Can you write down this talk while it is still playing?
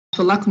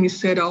Lakumi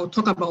said, I'll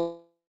talk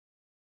about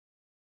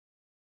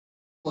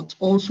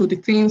also the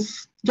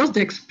things, just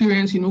the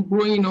experience,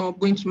 growing up,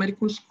 going to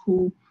medical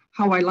school,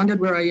 how I landed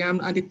where I am,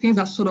 and the things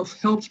that sort of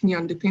helped me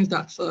and the things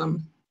that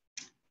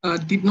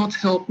did not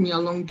help me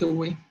along the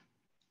way.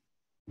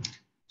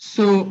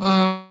 So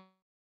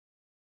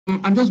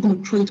I'm just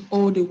going to throw it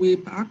all the way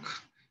back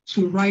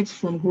to right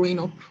from growing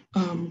up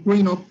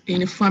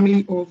in a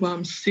family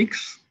of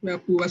 6,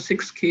 where we were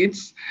 6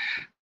 kids.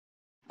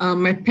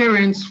 My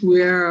parents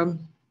were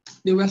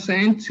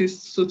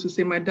scientists, so to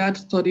say. My dad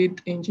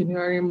studied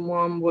engineering,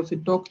 mom was a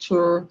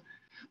doctor.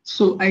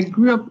 So I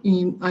grew up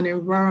in an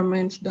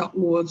environment that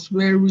was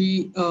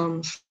very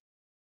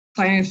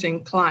science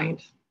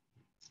inclined.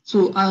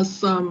 So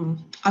as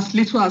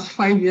little as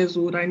 5 years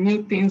old, I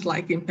knew things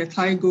like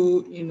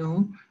impetigo,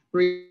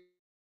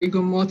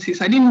 rigor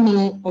mortis. I didn't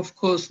know, of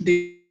course,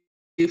 the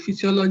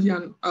physiology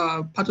and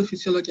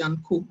pathophysiology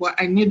and co, but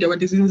I knew there were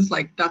diseases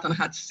like that and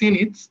had seen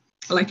it,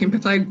 like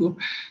impetigo,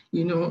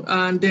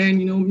 and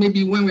then,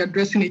 maybe when we're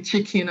dressing a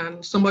chicken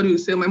and somebody will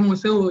say, my mom will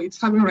say, oh, it's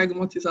having rigor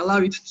mortis, allow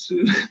it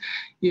to,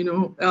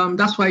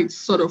 that's why it's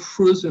sort of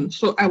frozen.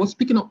 So I was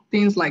picking up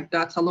things like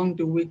that along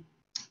the way.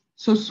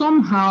 So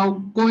somehow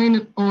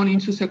going on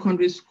into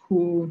secondary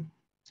school,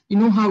 you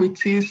know how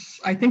it is.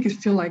 I think it's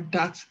still like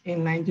that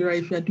in Nigeria.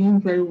 If you're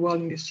doing very well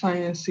in the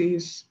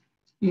sciences,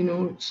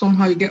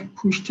 somehow you get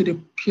pushed to the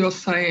pure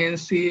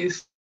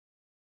sciences.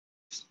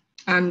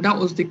 And that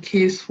was the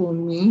case for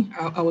me.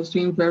 I was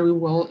doing very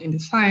well in the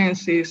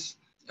sciences.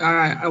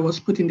 I was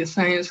put in the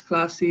science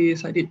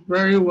classes. I did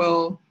very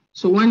well.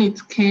 So when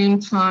it came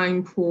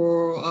time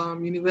for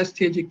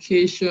university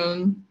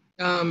education,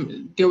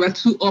 there were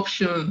 2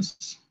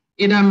 options,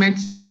 either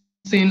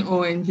medicine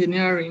or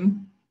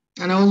engineering.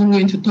 And I wasn't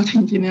going to touch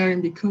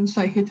engineering because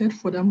I hated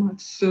further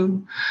maths.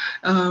 So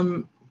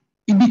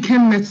it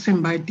became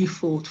medicine by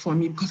default for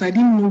me because I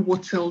didn't know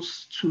what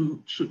else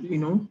to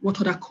what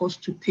other course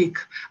to take.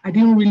 I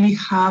didn't really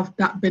have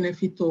that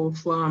benefit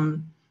of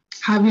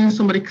having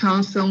somebody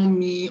counsel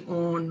me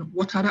on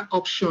what other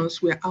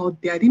options were out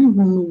there. I didn't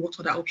even know what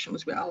other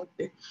options were out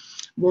there.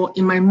 Well,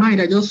 in my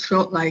mind, I just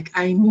felt like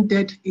I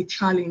needed a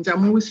challenge.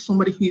 I'm always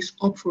somebody who is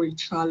up for a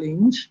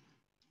challenge,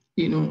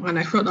 and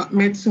I felt that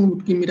medicine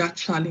would give me that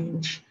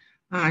challenge.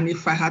 And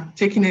if I had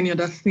taken any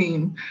other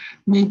thing,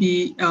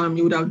 maybe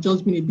it would have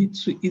just been a bit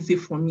too easy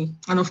for me.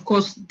 And of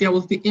course, there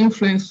was the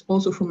influence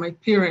also from my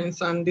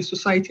parents and the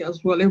society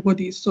as well.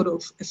 Everybody is sort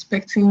of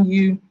expecting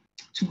you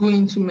to go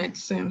into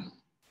medicine.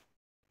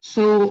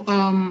 So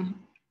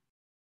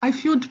I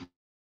failed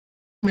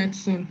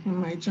medicine in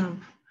my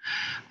JAMB.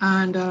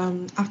 And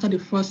after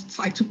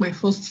I took my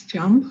first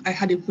JAMB, I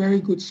had a very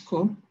good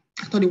score.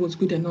 I thought it was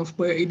good enough,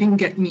 but it didn't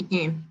get me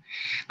in.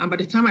 And by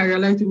the time I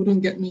realized it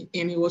wouldn't get me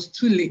in, it was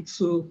too late.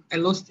 So I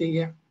lost a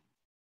year.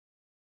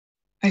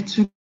 I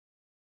took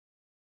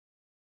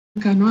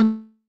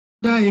another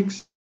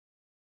exam.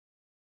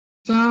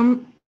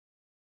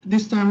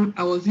 This time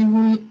I was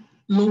even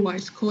lower. I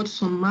scored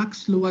some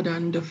marks lower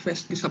than the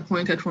first,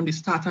 disappointed from the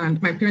start.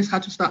 And my parents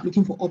had to start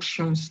looking for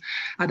options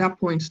at that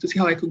point to see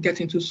how I could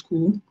get into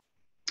school.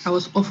 I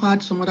was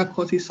offered some other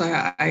courses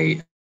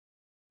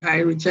I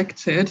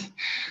rejected.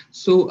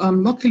 So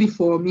luckily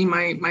for me,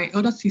 my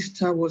other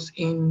sister was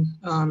in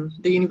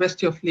the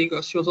University of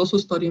Lagos. She was also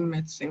studying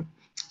medicine.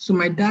 So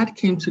my dad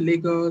came to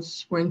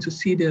Lagos, went to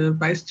see the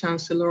vice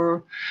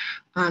chancellor,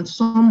 and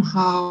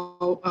somehow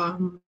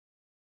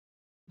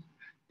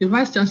the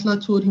vice chancellor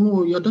told him,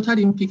 oh, your daughter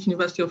didn't pick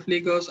University of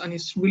Lagos and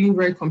it's really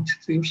very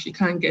competitive. She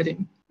can't get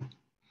in,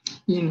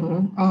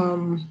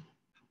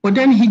 But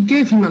then he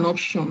gave him an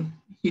option.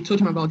 He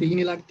told him about the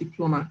UNILAG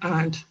diploma,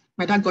 and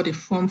my dad got a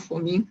form for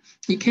me.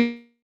 He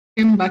came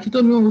back. He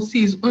told me, oh,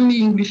 see, it's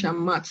only English and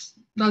maths.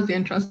 That's the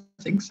entrance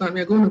exam.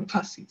 We're going to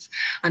pass it.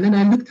 And then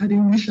I looked at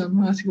English and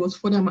maths. It was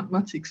further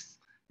mathematics.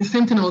 The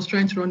same thing I was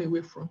trying to run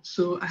away from.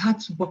 So I had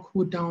to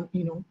buckle down,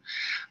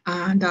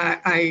 And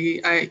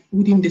I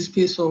within the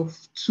space of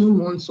 2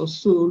 months or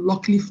so,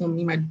 luckily for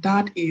me, my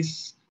dad he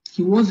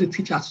was a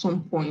teacher at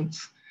some point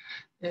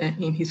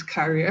in his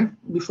career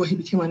before he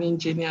became an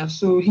engineer.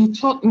 So he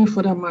taught me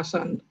further maths,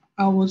 and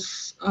I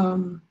was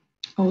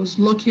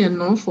lucky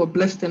enough or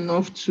blessed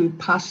enough to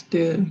pass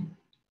the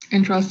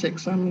entrance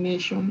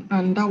examination,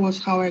 and that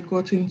was how I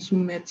got into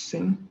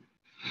medicine.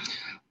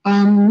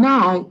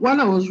 Now,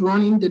 while I was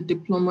running the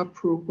diploma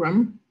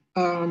program,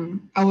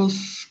 I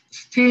was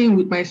staying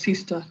with my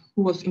sister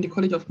who was in the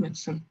College of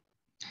Medicine.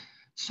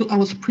 So I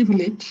was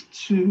privileged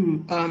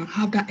to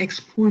have that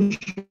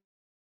exposure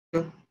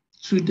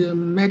to the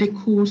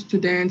medical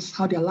students,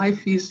 how their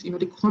life is.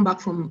 They come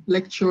back from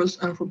lectures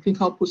and from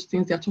clinical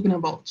postings. They're talking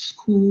about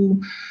school,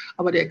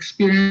 about the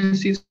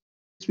experiences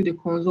with the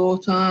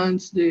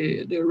consultants,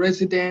 the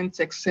residents,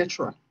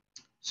 etc.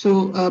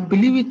 So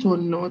believe it or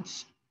not,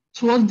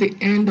 towards the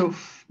end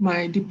of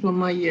my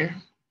diploma year,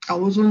 I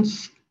wasn't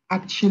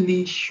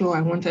actually sure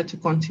I wanted to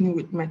continue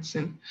with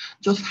medicine,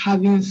 just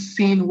having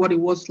seen what it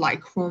was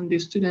like from the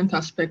student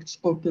aspects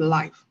of the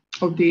life,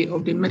 of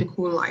the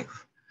medical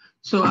life.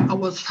 So I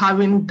was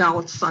having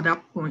doubts at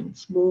that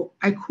point, but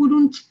I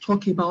couldn't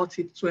talk about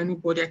it to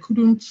anybody. I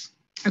couldn't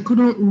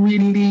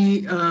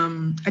really,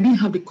 I didn't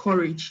have the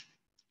courage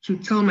to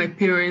tell my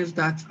parents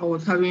that I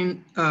was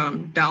having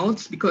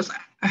doubts, because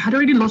I had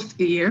already lost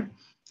a year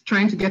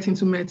trying to get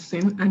into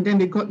medicine, and then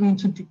they got me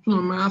into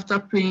diploma after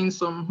paying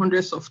some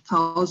hundreds of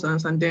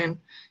thousands, and then,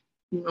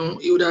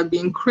 it would have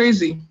been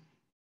crazy.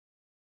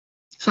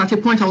 So at a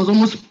point, I was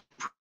almost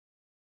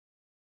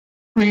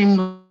praying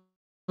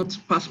not to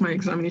pass my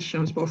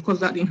examinations, but of course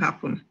that didn't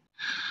happen.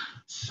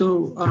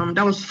 So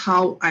that was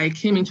how I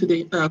came into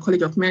the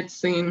College of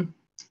Medicine,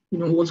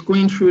 was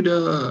going through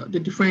the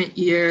different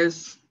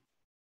years.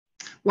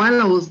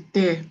 While I was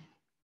there,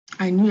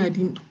 I knew I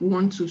didn't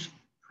want to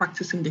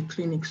practice in the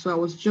clinic. So I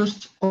was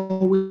just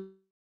always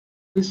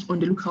on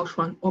the lookout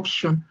for an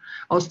option.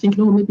 I was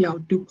thinking, oh, maybe I'll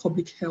do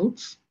public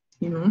health,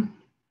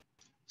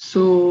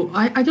 So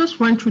I just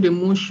went through the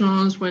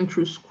motions, went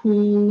through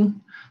school,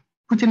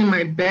 putting in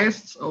my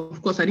best.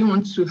 Of course, I didn't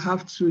want to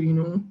have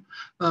to,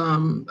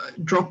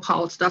 drop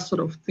out, that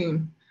sort of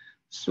thing.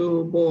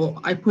 So,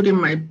 but I put in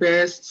my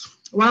best.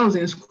 While I was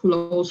in school,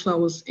 also, I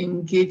was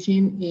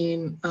engaging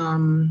in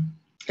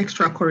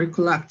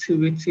extracurricular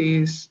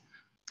activities.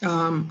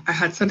 I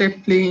had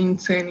started playing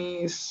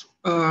tennis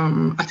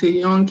at a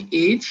young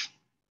age.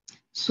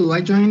 So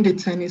I joined the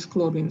tennis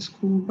club in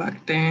school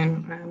back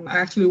then, and I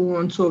actually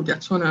won 2 of their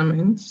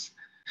tournaments.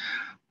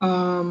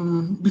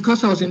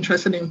 Because I was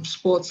interested in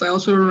sports, I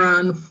also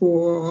ran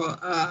for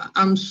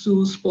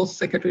AMSU Sports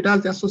Secretary.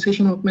 That's the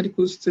Association of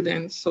Medical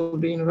Students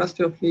of the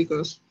University of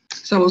Lagos.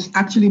 So I was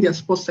actually their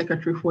sports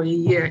secretary for a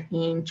year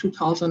in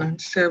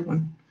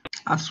 2007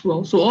 as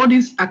well. So all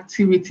these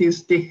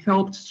activities, they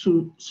helped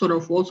to sort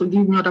of also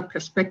give me other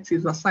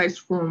perspectives aside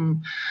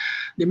from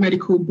the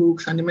medical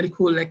books and the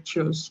medical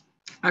lectures.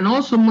 And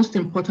also, most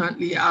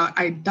importantly,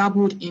 I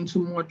dabbled into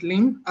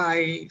modeling.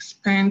 I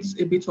spent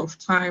a bit of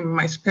time,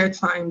 my spare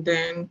time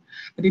then.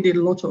 I did a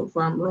lot of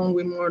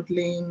runway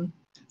modeling.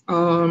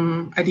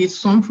 I did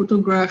some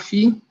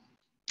photography,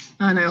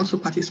 and I also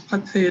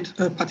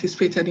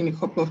participated in a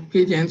couple of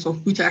pageants,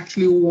 of which I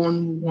actually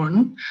won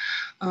one.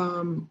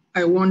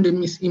 I won the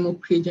Miss Imo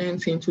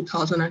pageant in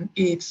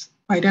 2008.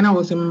 By then, I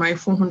was in my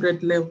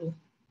 400 level.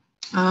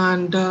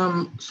 And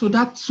so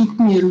that took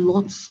me a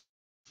lot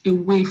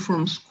away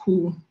from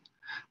school.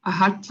 I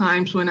had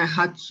times when I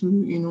had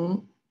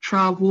to,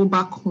 travel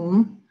back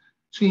home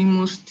to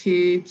Imo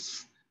State,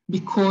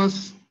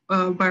 because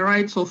by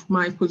rights of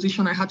my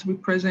position, I had to be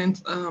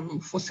present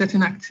for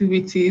certain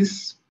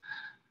activities.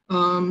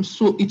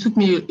 So it took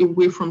me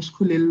away from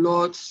school a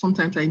lot.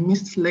 Sometimes I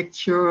missed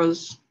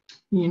lectures,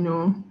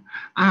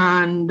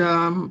 and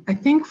I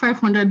think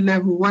 500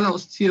 level, while I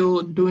was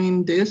still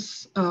doing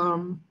this,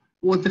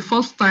 was the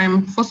first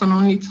and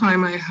only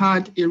time I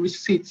had a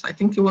receipt. I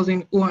think it was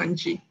in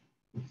O&G.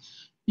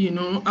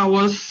 I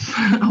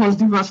was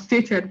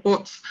devastated,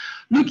 but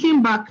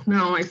looking back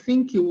now, I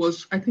think it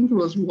was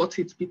worth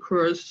it,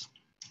 because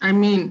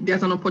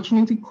there's an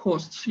opportunity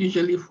cost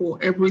usually for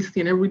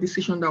everything, every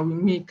decision that we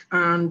make,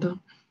 and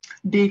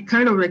the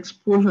kind of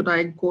exposure that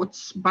I got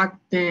back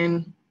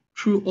then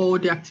through all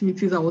the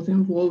activities I was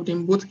involved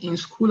in, both in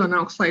school and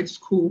outside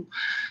school,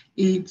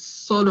 it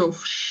sort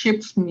of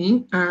shaped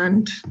me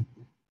and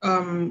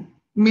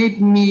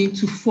made me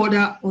to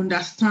further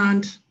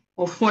understand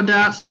or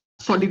further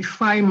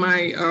solidify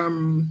my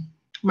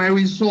my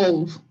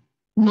resolve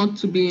not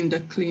to be in the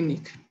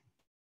clinic.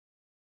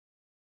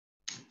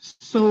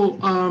 So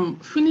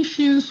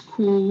finishing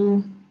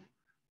school,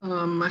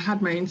 I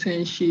had my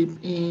internship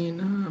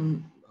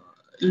in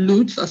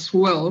Lutz as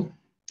well.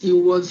 It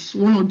was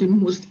one of the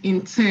most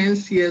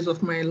intense years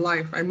of my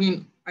life. I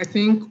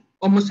think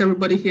almost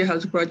everybody here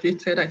has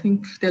graduated. I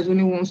think there's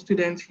only one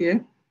student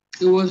here.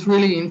 It was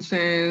really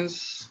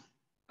intense.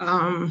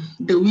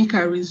 The week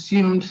I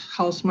resumed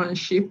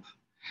housemanship,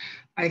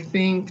 I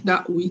think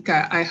that week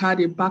I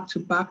had a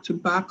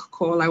back-to-back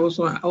call. I was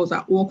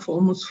at work for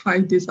almost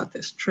 5 days at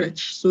a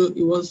stretch. So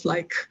it was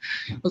like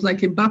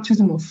a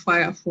baptism of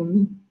fire for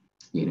me,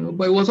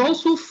 But it was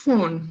also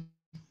fun,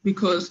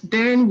 because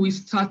then we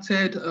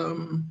started.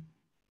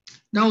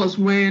 That was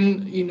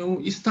when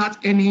you start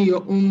earning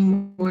your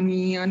own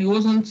money, and it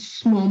wasn't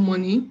small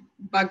money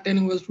back then.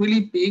 It was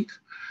really big.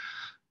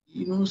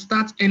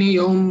 Start earning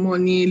your own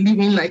money,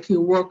 living like a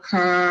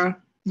worker,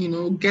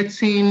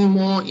 getting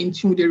more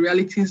into the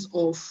realities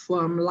of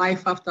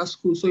life after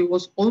school. So it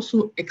was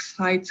also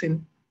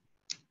exciting.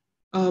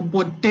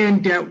 But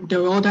then there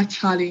were other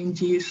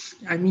challenges.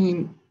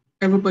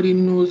 Everybody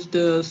knows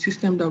the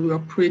system that we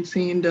operate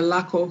in, the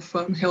lack of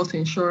health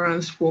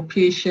insurance for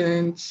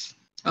patients,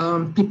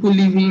 people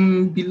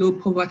living below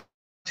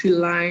poverty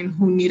line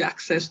who need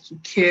access to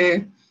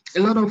care. A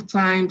lot of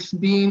times,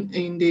 being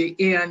in the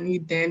A&E,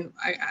 then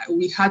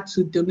we had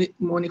to donate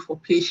money for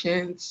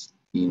patients.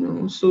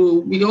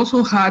 So I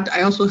also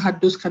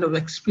had those kind of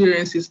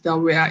experiences that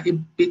were a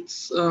bit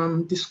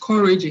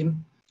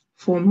discouraging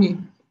for me.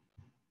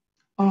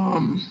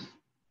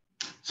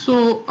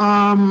 So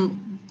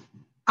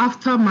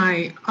after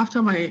my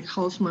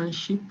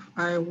housemanship,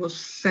 I was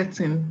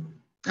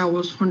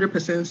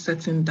 100%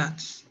 certain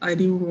that I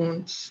didn't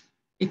want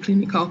a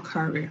clinical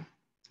career.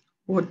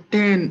 But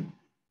then,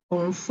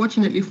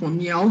 unfortunately for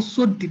me, I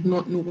also did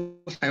not know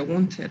what I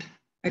wanted.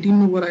 I didn't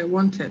know what I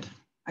wanted.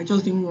 I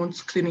just didn't want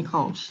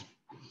clinicals.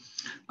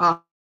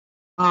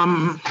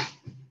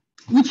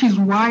 Which is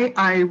why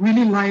I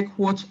really like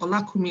what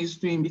Olakumi is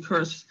doing,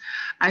 because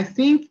I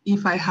think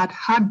if I had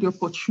had the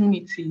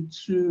opportunity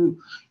to,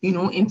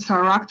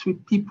 interact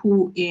with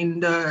people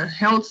in the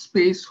health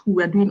space who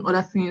were doing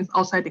other things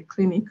outside the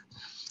clinic,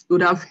 it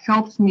would have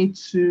helped me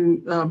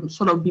to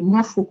sort of be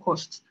more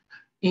focused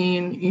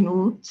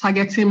in,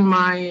 targeting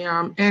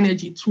my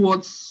energy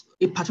towards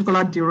a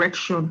particular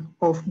direction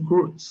of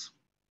growth.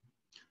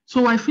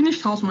 So I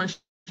finished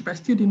housemanship. I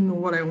still didn't know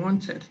what I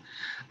wanted.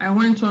 I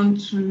went on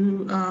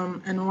to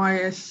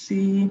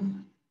NYSC.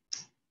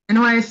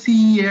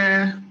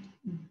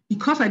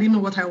 Because I didn't know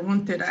what I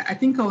wanted, I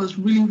think I was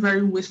really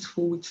very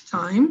wasteful with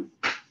time.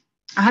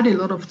 I had a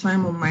lot of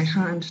time on my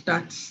hand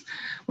that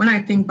when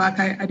I think back,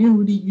 I didn't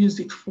really use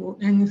it for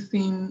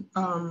anything.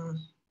 I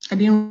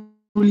didn't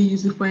really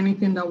use it for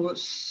anything that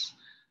was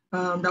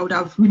that would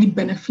have really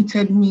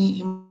benefited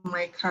me in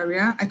my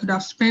career. I could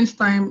have spent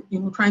time,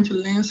 trying to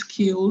learn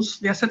skills.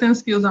 There are certain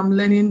skills I'm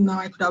learning now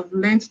I could have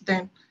learned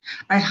then.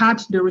 I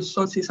had the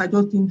resources, I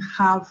just didn't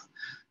have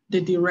the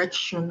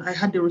direction. I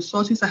had the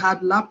resources, I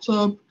had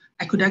laptop,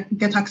 I could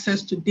get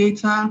access to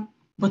data,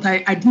 but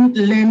I didn't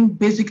learn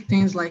basic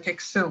things like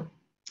Excel.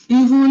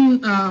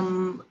 Even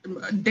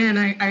then,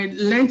 I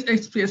learned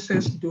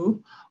SPSS though,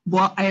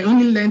 but I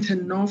only learned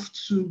enough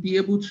to be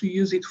able to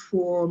use it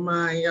for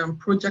my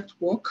project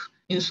work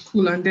in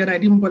school, and then I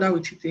didn't bother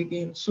with it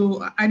again.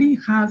 So I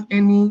didn't have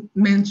any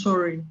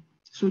mentoring,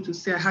 so to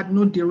say. I had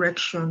no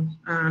direction,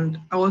 and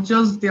I was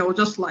just there. I was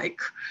just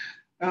like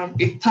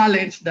a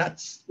talent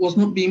that was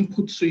not being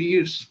put to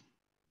use.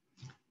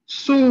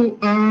 So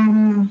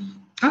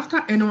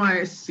after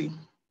NYSC,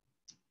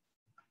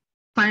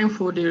 time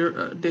for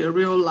the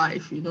real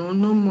life, no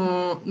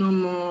more,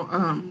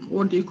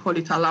 what do you call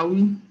it,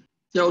 Alawi?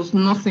 There was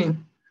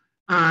nothing.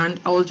 And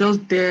I was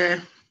just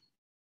there,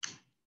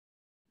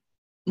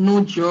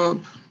 no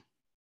job.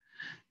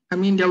 I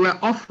mean, there were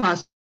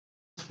offers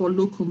for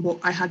locum, but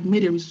I had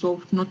made a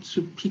resolve not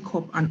to pick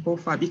up an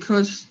offer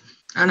because,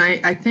 and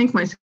I thank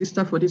my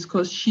sister for this,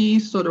 because she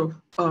sort of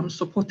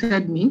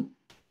supported me.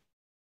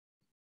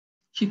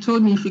 She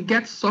told me if you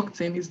get sucked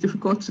in, it's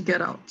difficult to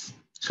get out.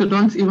 So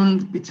don't even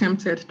be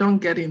tempted. Don't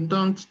get in.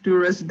 Don't do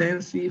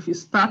residency. If it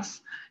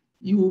starts,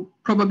 you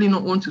probably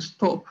not want to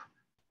stop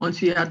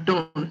until you are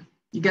done.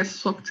 You get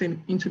sucked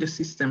into the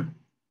system.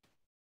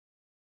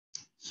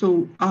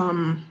 So,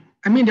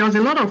 I mean, there was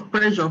a lot of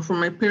pressure from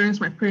my parents.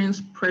 My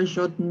parents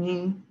pressured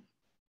me.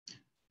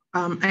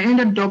 I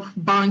ended up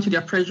bowing to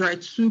their pressure. I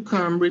took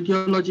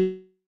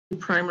radiology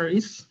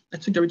primaries. I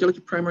took the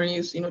radiology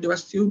primaries. They were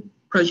still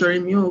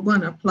pressuring me, go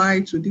and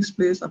apply to this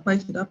place, apply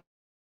to that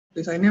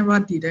place. I never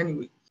did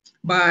anyway.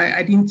 But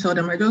I didn't tell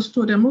them. I just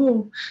told them,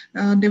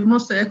 they've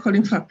not started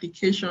calling for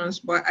applications,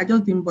 but I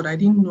just didn't, but I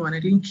didn't know and I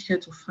didn't care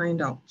to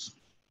find out.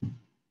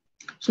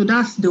 So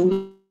that's the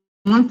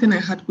one thing I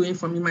had going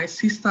for me. My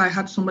sister, I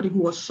had somebody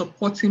who was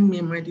supporting me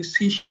in my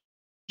decision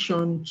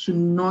to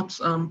not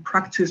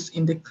practice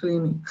in the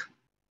clinic,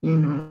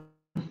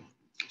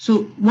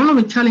 So one of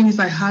the challenges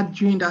I had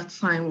during that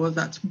time was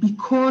that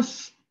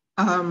because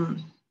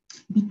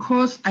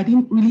I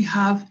didn't really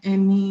have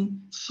any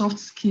soft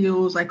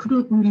skills, I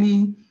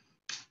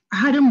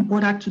hadn't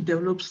bothered to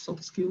develop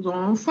soft skills.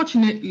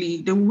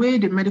 Unfortunately, the way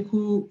the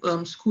medical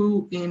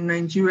school in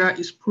Nigeria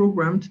is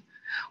programmed,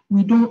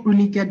 we don't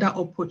really get that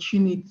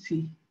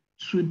opportunity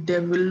to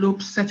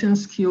develop certain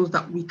skills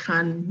that we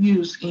can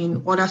use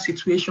in other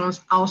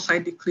situations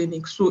outside the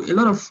clinic. So a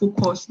lot of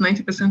focus,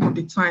 90% of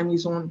the time,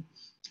 is on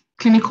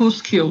clinical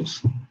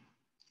skills.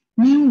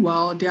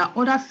 Meanwhile, there are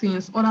other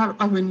things, other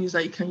avenues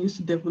that you can use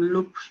to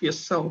develop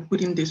yourself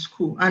within the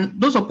school. And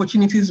those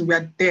opportunities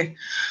were there,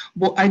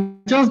 but I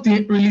just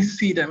didn't really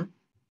see them.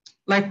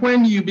 Like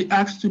when you be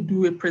asked to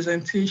do a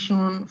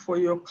presentation for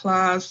your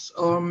class,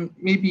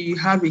 maybe you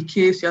have a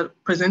case, you're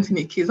presenting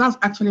a case, that's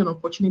actually an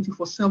opportunity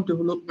for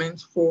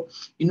self-development, for,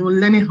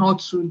 learning how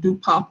to do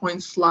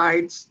PowerPoint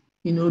slides,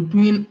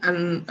 doing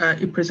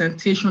a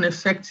presentation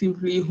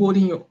effectively,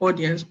 holding your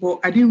audience. But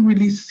I didn't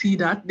really see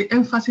that. The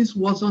emphasis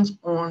wasn't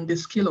on the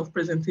skill of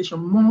presentation,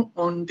 more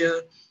on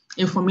the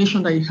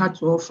information that you had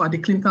to offer, the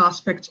clinical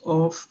aspect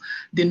of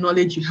the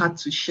knowledge you had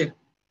to share.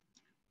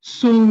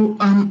 So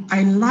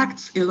I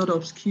lacked a lot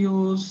of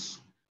skills,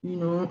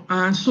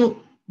 and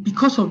so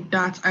because of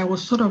that, I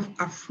was sort of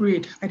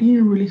afraid. I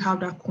didn't really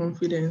have that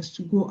confidence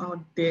to go out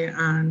there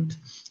and,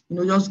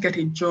 just get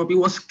a job. It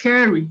was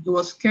scary,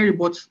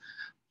 but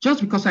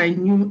just because I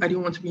knew I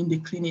didn't want to be in the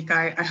clinic,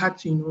 I had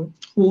to,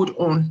 hold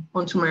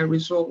onto my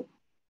resolve.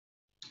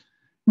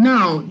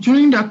 Now,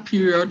 during that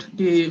period,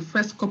 the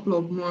first couple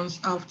of months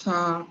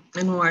after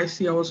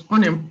NYC, I was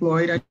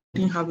unemployed. I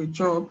didn't have a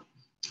job.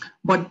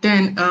 But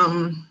then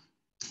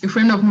a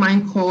friend of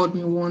mine called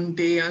me one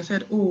day and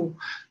said, "Oh,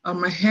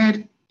 I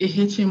heard a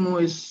HMO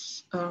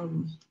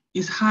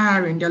is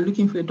hiring. They're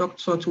looking for a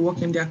doctor to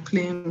work in their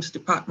claims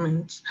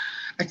department.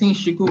 I think you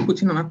should go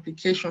put in an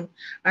application."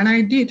 And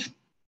I did.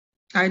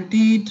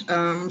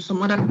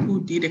 Some other people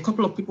did. A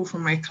couple of people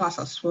from my class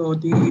as well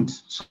did.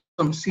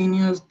 Some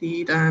seniors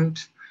did. And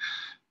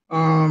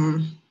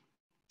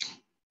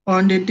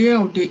on the day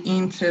of the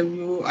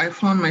interview, I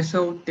found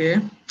myself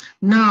there.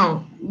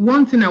 Now,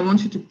 one thing I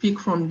want you to pick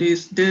from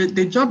this,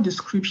 the job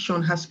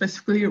description has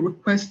specifically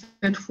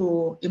requested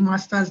for a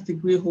master's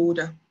degree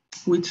holder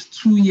with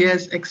 2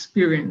 years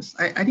experience.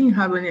 I didn't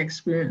have any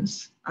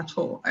experience at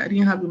all. I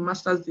didn't have a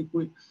master's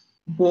degree,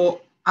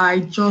 but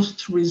I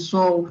just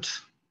resolved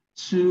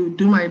to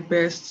do my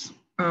best,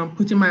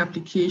 put in my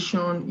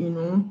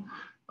application,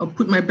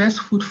 put my best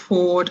foot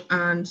forward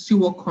and see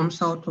what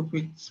comes out of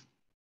it.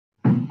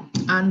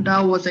 And that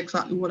was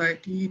exactly what I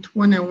did.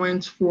 When I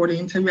went for the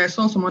interview, I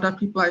saw some other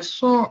people. I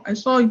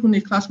saw even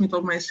a classmate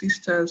of my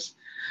sister's,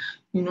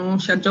 she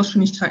had just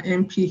finished her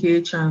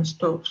MPH and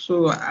stuff.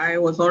 So I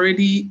was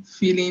already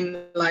feeling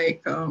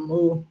like,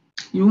 oh,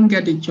 you won't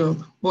get the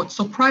job. But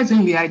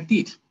surprisingly, I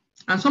did.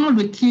 And some of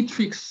the key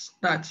tricks,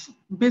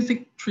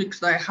 basic tricks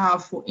that I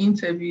have for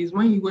interviews,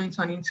 when you go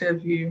into an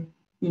interview,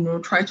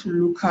 try to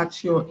look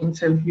at your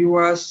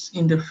interviewers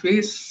in the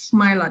face,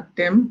 smile at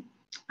them,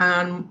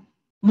 and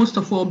most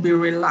of all, be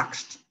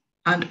relaxed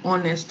and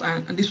honest.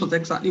 And this was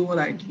exactly what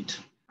I did.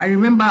 I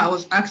remember I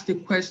was asked a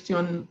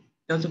question.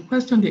 There was a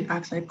question they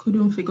asked. I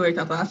couldn't figure it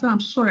out. I said, "I'm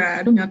sorry,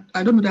 I don't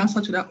know the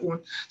answer to that one."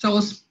 So I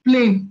was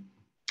plain.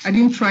 I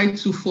didn't try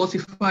to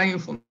falsify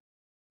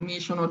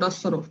information or that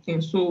sort of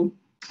thing. So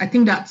I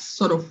think that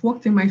sort of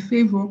worked in my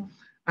favor,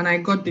 and I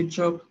got the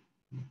job.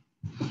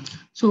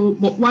 So,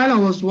 but while I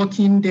was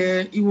working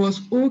there, it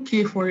was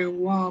okay for a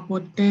while,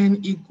 but then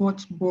it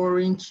got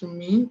boring to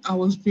me. I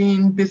was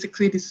doing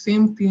basically the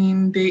same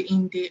thing day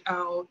in, day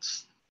out,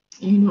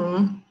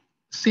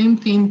 same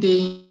thing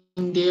day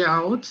in, day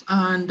out.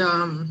 And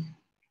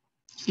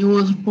it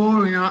was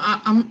boring.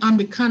 I'm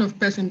the kind of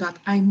person that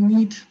I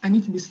need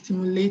to be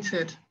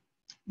stimulated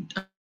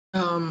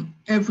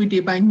every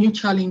day by new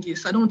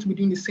challenges. I don't want to be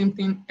doing the same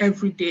thing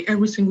every day,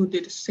 every single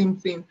day, the same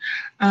thing.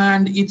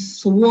 And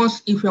it's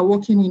worse if you're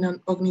working in an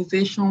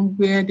organization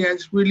where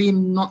there's really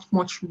not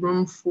much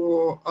room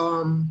for,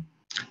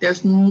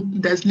 there's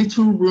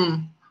little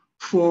room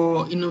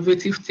for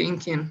innovative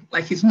thinking.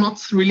 Like, it's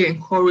not really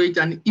encouraged,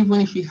 and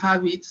even if you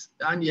have it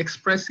and you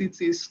express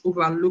it, is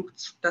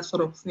overlooked, that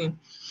sort of thing.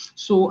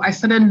 So I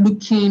started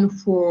looking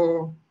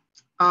for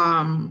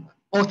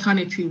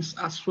alternatives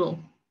as well.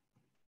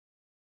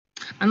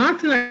 Another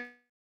thing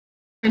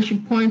I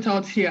should point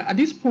out here, at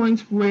this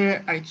point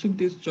where I took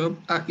this job,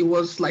 it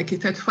was like a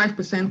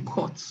 35%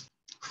 cut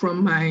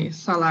from my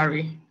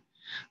salary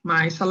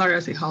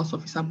as a house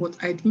officer, but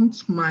I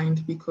didn't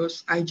mind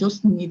because I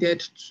just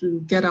needed to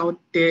get out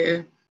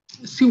there,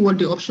 see what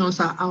the options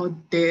are out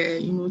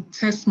there,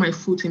 test my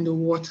foot in the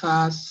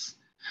waters,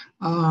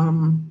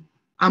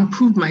 and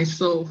prove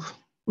myself.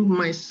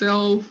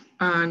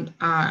 And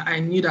I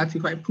knew that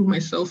if I prove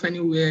myself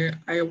anywhere,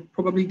 I'll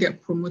probably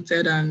get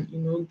promoted and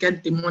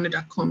get the money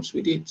that comes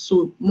with it.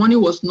 So money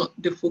was not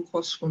the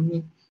focus for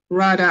me.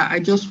 Rather, I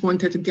just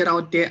wanted to get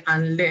out there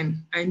and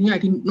learn. I knew I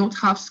did not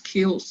have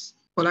skills,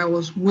 but I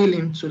was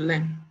willing to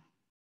learn.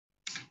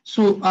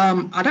 So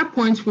at that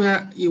point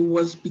where it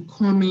was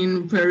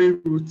becoming very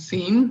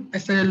routine, I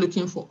started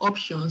looking for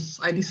options.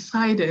 I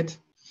decided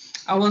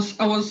I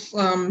was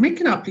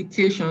making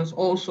applications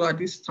also at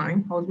this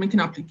time. I was making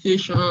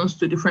applications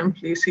to different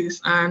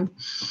places, and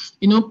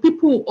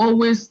people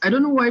always, I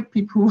don't know why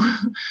people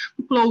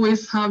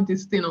always have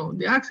this thing.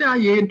 They ask,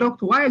 "Yeah,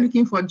 doctor, why are you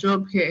looking for a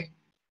job here?"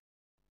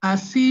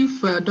 As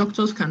if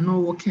doctors cannot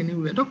work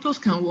anywhere. Doctors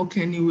can work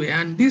anywhere,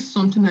 and this is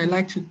something I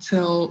like to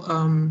tell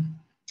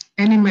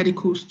any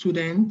medical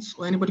student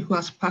or anybody who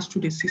has passed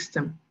through the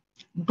system.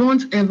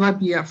 Don't ever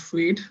be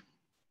afraid.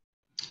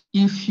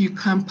 If you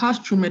can pass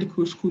through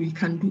medical school, you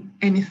can do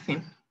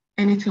anything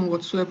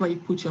whatsoever you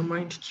put your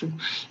mind to.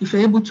 If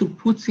you're able to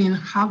put in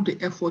half the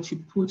effort you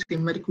put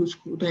in medical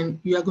school, then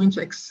you are going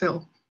to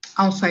excel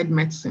outside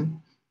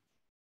medicine.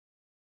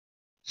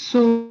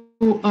 So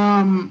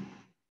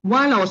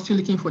while I was still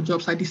looking for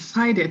jobs, I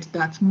decided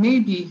that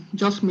maybe,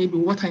 just maybe,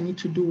 what I need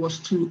to do was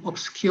to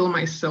upskill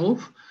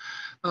myself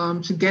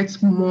to get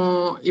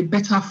a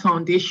better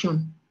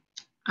foundation.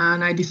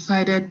 And I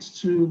decided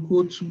to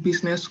go to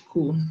business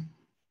school.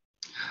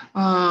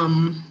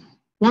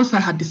 Once I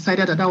had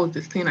decided that was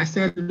the thing, I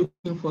started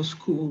looking for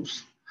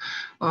schools.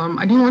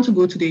 I didn't want to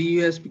go to the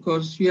US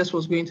because US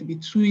was going to be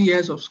 2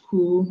 years of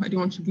school. I didn't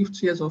want to give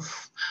 2 years of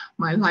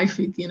my life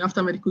again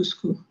after medical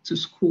school to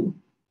school.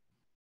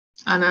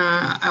 And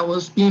I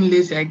was being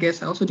lazy, I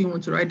guess. I also didn't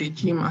want to write the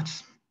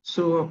GMAT.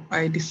 So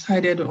I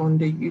decided on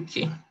the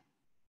UK.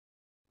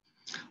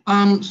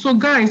 So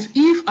guys,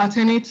 if at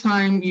any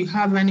time you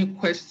have any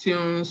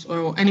questions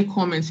or any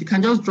comments, you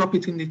can just drop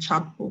it in the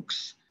chat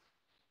box.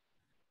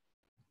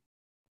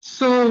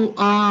 So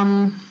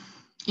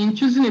in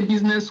choosing a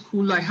business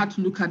school, I had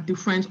to look at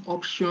different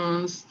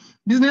options.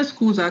 Business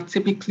schools are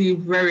typically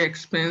very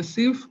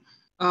expensive.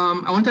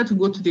 I wanted to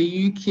go to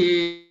the UK.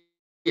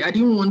 I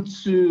didn't want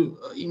to,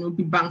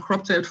 be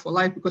bankrupted for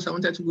life because I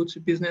wanted to go to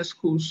business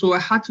school. So I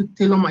had to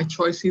tailor my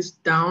choices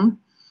down.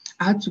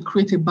 I had to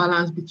create a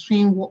balance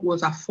between what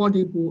was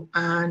affordable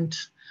and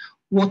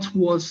what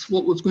was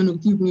going to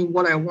give me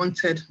what I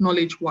wanted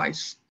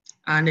knowledge-wise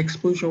and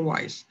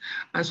exposure-wise.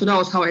 And so that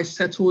was how I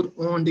settled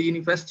on the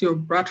University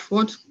of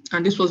Bradford.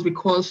 And this was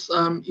because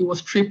it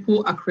was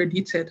triple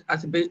accredited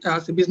as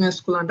a business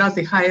school, and that's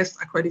the highest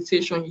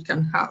accreditation you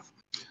can have.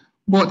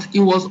 But it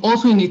was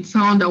also in a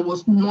town that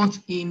was not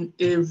in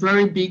a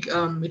very big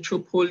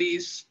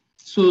metropolis.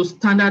 So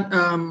standard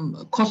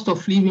cost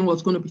of living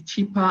was going to be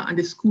cheaper and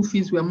the school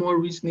fees were more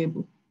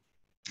reasonable.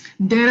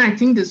 Then I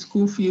think the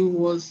school fee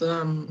was,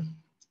 I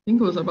think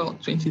it was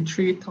about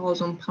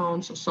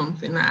 £23,000 or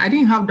something. I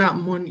didn't have that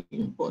money,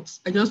 but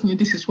I just knew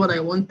this is what I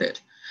wanted.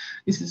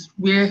 This is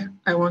where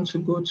I want to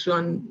go to,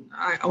 and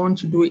I want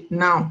to do it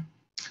now.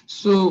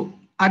 So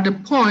at the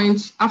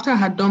point, after I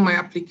had done my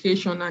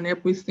application and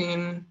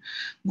everything,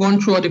 gone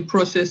through all the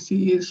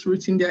processes,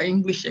 written their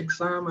English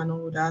exam and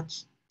all that,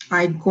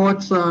 I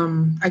got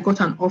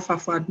an offer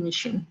for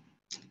admission.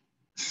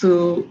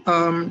 So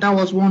that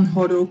was one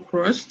hurdle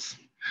crossed.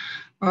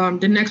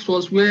 The next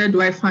was, where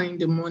do I find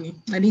the money?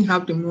 I didn't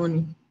have the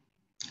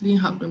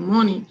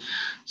money.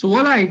 So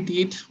what I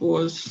did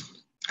was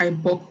I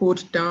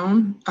buckled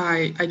down.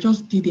 I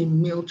just did a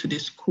mail to the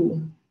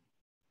school.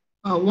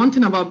 One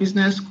thing about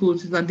business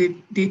schools is that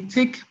they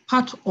take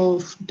part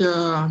of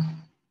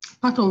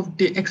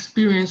the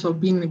experience of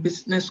being in a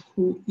business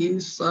school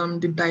is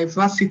the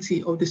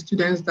diversity of the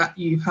students that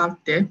you have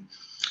there.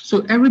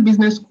 So every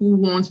business school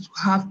wants to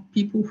have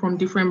people from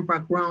different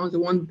backgrounds. They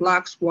want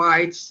blacks,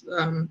 whites,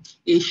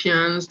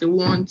 Asians. They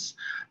want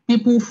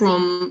people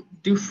from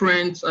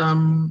different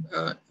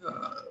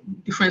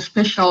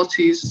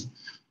specialties,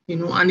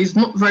 and it's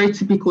not very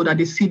typical that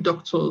they see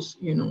doctors,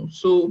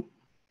 So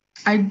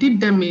I did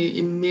them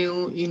a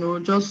mail,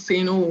 just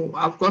saying, oh,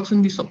 I've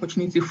gotten this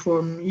opportunity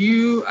from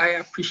you. I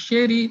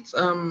appreciate it.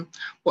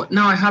 But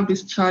now I have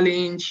this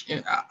challenge.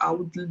 I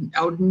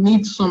would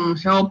need some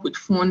help with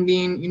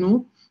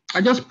funding, I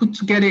just put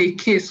together a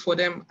case for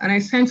them and I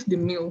sent the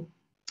mail.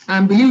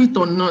 And believe it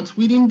or not,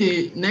 within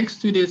the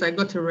next 2 days, I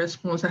got a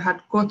response. I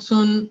had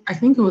gotten, I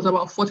think it was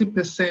about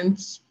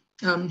 40%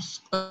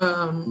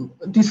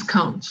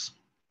 discounts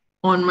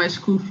on my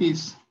school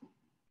fees.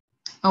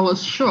 I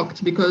was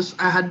shocked because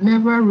I had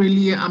never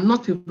really, I'm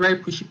not a very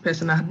pushy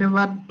person. I had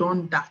never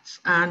done that.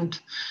 And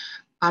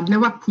I'd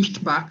never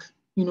pushed back,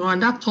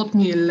 and that taught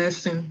me a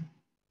lesson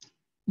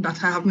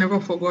that I have never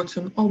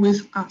forgotten.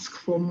 Always ask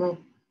for more.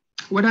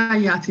 Whether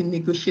you're at a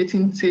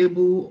negotiating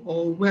table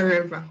or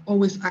wherever,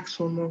 always ask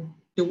for more.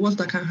 The worst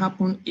that can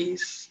happen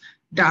is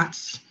that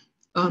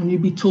you'll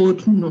be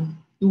told no.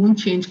 It won't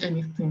change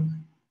anything.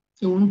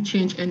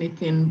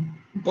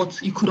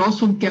 But you could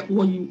also get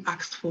what you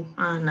asked for.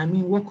 And I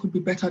mean, what could be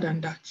better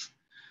than that?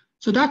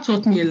 So that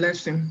taught me a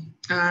lesson.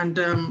 And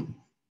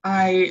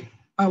I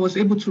was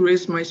able to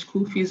raise my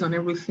school fees and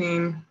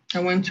everything. I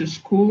went to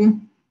school.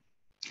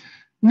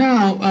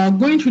 Now,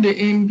 going to the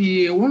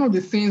MBA, one of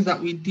the things that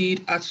we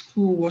did at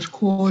school was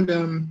called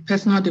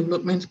personal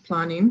development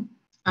planning.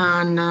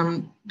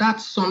 And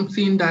that's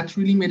something that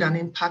really made an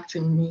impact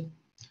in me.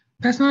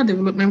 Personal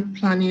development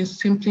planning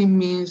simply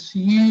means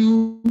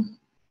you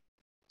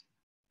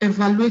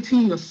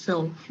evaluating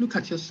yourself. Look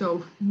at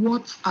yourself.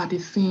 What are the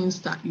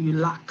things that you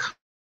lack?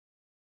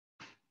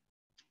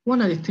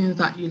 What are the things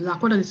that you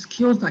lack? What are the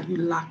skills that you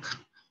lack?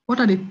 What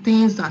are the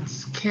things that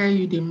scare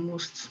you the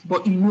most,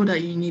 but you know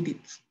that you need it?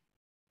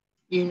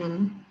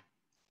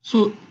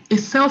 So a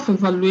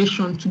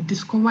self-evaluation to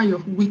discover your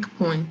weak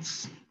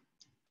points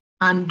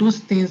and those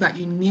things that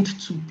you need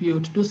to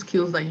build, those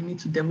skills that you need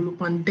to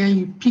develop, and then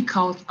you pick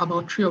out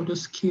about 3 of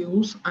those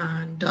skills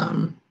and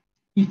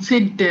you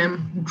take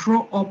them,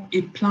 draw up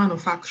a plan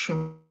of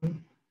action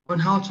on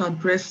how to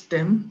address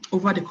them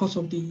over the course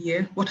of the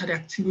year. What are the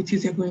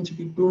activities you're going to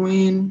be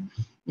doing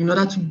in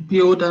order to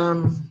build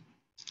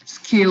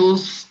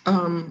skills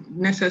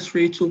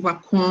necessary to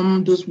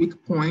overcome those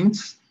weak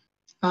points?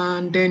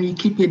 And then you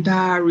keep a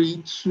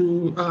diary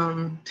to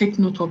take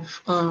note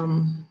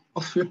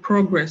of your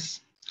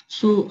progress.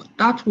 So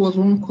that was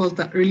one course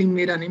that really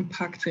made an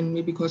impact in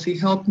me because it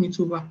helped me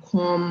to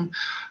overcome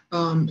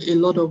a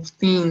lot of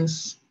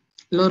things.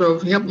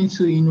 Helped me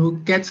to,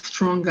 get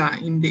stronger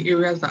in the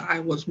areas that I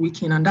was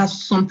weak in. And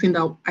that's something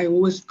that I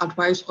always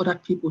advise other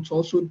people to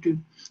also do.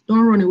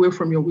 Don't run away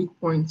from your weak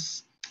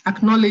points.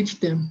 Acknowledge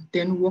them,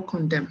 then work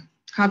on them.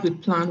 Have a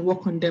plan,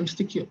 work on them,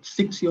 stick to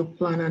your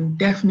plan, and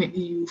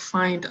definitely you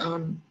find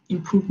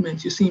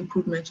improvements. You see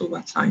improvements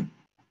over time.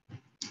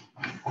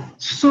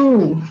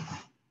 So,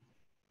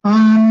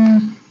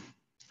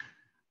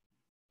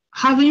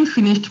 having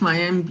finished my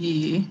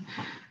MBA,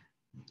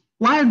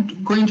 while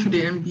going through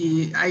the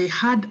MBA,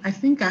 I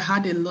think I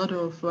had a lot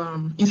of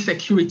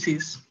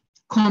insecurities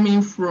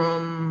coming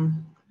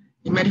from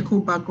a medical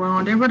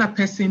background. Every other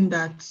person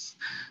that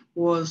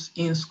was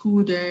in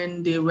school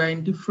then, they were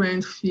in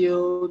different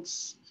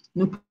fields.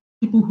 You know,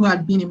 people who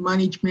had been in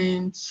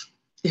management,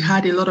 they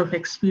had a lot of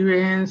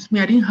experience. Me,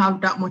 I didn't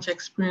have that much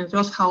experience,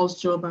 just house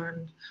job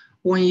and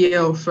 1 year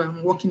of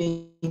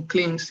working in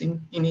claims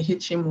in a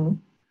HMO,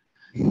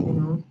 you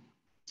know.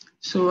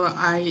 So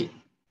I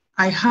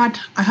had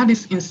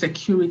this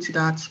insecurity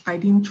that I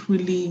didn't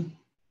really,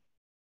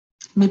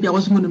 maybe I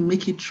wasn't going to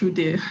make it through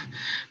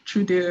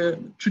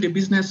the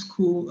business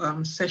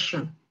school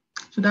session.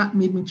 So that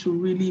made me to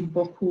really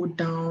buckle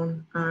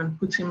down and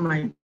put in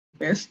my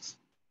best.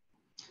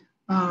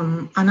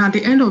 And at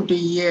the end of the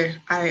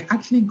year, I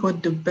actually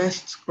got the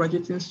Best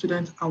Graduating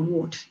Student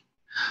Award.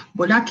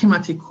 But that came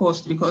at a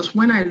cost, because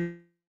when I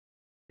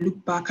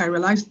look back, I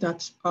realized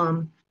that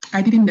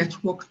I didn't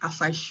network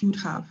as I should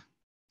have.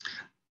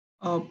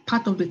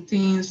 Part of the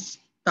things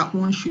that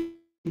one should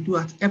do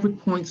at every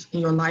point in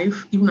your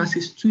life, even as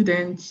a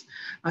student,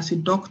 as a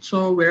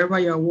doctor, wherever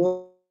you're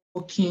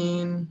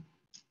working,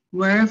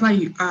 wherever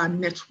you are,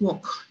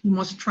 network. You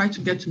must try to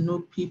get to know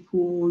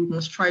people. You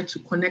must try to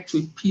connect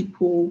with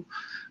people.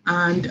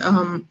 And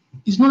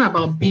it's not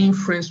about being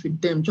friends with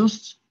them.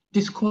 Just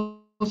discuss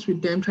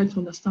with them, try to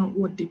understand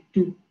what they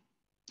do.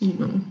 You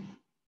know,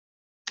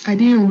 I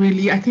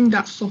think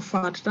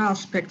that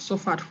aspect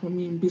suffered for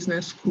me in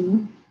business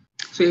school.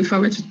 So if I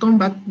were to turn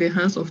back the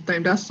hands of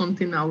time, that's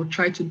something I would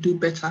try to do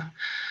better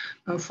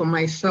for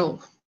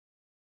myself.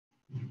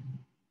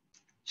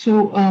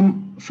 So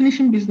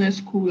finishing business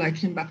school, I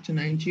came back to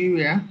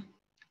Nigeria.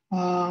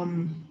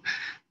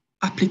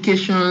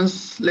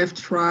 Applications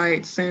left,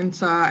 right,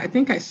 center. I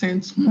think I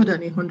sent more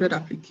than 100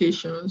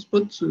 applications,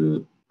 both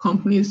to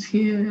companies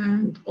here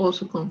and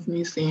also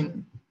companies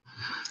in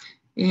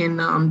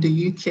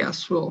the UK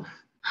as well.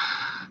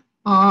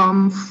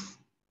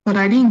 But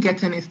I didn't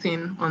get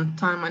anything on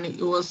time, and it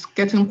was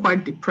getting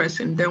quite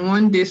depressing. Then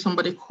one day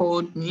somebody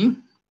called me.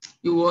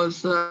 It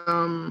was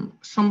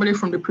somebody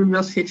from the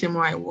previous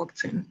HMO I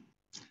worked in.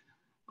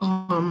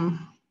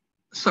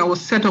 So I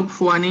was set up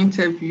for an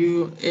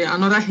interview.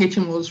 Another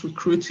HMO was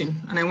recruiting,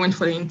 and I went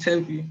for the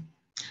interview.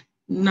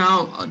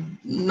 Now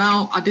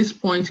at this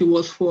point, it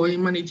was for a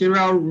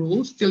managerial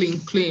role, still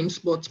in claims,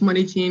 but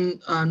managing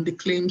the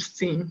claims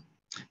team.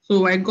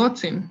 So I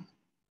got in,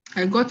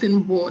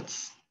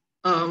 but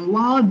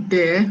while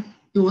there,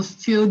 it was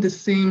still the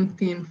same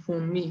thing for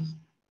me.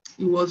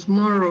 It was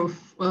more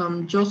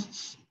of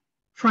just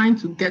trying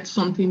to get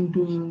something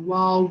doing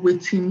while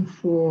waiting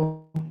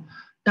for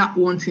that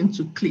wanting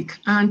to click.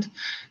 And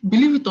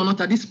believe it or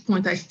not, at this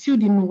point, I still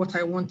didn't know what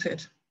I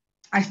wanted.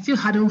 I still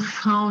hadn't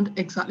found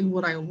exactly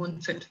what I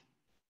wanted.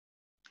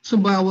 So,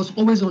 but I was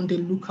always on the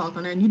lookout,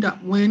 and I knew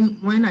that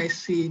when I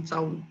see it, I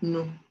would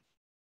know.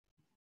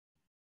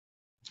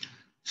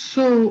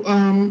 So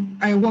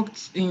I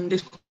worked in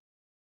this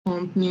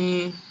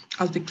company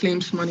as the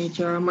claims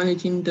manager,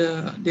 managing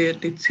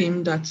the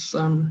team that's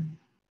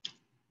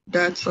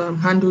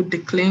handled the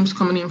claims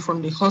coming in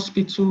from the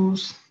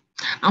hospitals.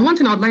 And one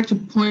thing I'd like to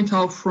point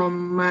out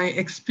from my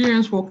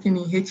experience working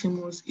in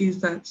HMOs is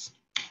that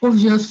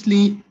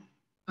obviously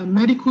a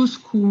medical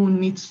school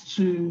needs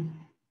to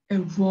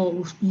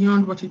evolve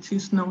beyond what it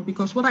is now,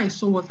 because what I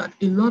saw was that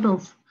a lot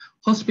of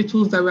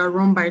hospitals that were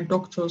run by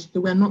doctors, they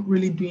were not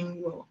really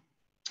doing well.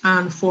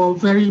 And for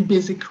very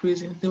basic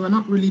reasons, they were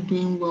not really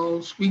doing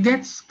well. So we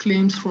get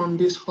claims from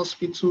these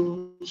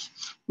hospitals,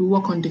 we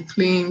work on the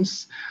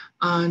claims,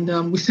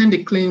 and we send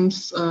the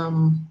claims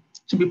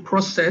to be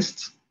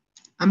processed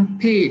and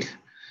paid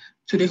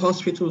to the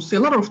hospitals. So a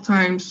lot of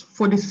times,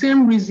 for the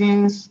same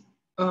reasons,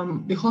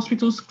 the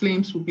hospital's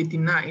claims will be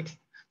denied.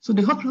 So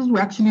the hospitals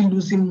were actually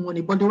losing money,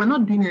 but they were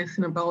not doing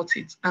anything about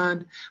it.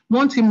 And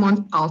month in,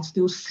 month out,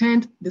 they'll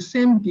send the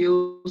same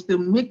bills, they'll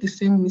make the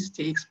same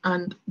mistakes,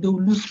 and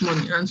they'll lose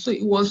money. And so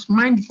it was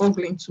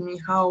mind-boggling to me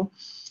how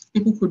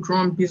people could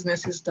run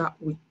businesses that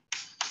way.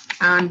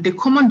 And the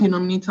common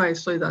denominator I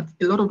saw is that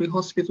a lot of the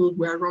hospitals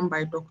were run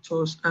by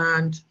doctors,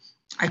 and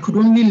I could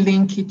only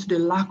link it to the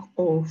lack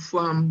of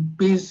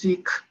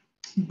basic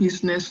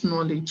business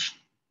knowledge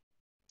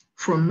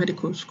from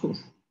medical school.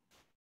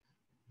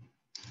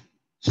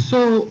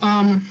 So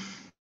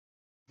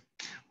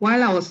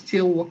while I was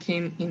still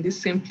working in the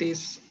same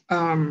place,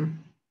 I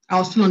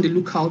was still on the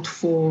lookout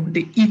for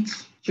the IT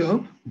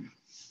job.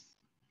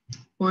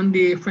 One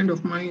day, a friend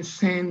of mine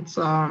sent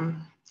a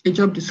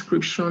job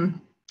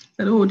description.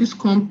 Said, "Oh, this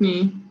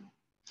company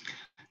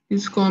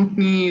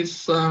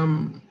is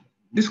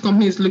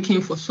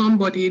looking for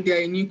somebody.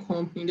 They're a new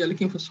company. They're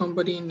looking for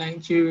somebody in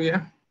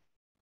Nigeria."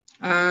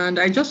 And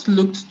I just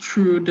looked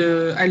through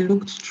the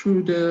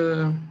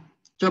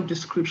job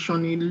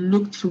description. It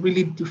looked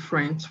really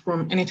different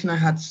from anything I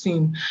had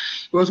seen.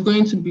 It was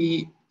going to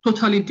be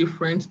totally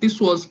different. This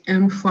was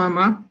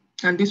Pharma,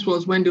 and this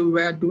was when we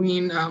were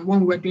doing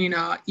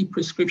our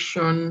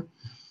e-prescription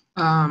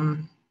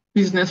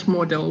business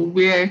model,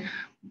 where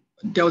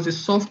there was a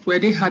software.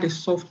 They had a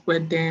software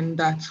then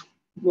that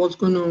was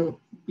going to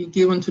be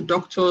given to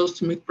doctors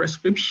to make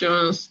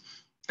prescriptions,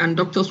 and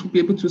doctors would be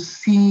able to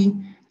see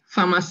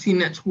pharmacy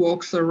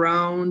networks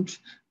around,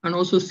 and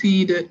also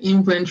see the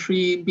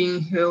inventory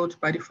being held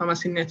by the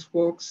pharmacy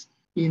networks,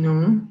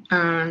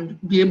 and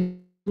be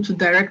able to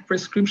direct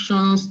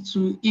prescriptions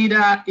to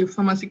either a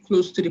pharmacy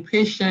close to the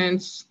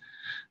patients,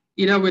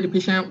 either where the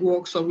patient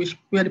works or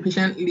where the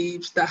patient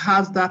lives, that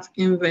has that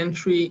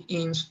inventory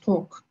in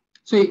stock.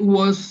 So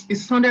it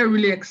sounded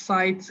really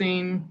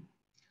exciting.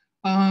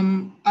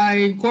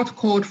 I got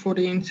called for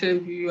the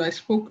interview. I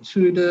spoke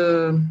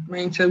to my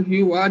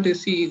interviewer, the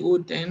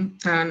CEO then,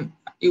 and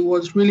it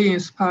was really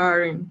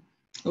inspiring.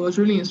 It was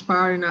really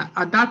inspiring.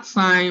 At that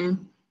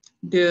time,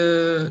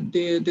 the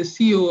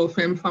CEO of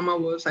Pharma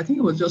was, I think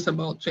it was just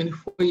about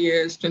 24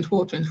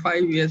 or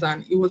 25 years,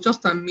 and it was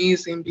just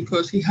amazing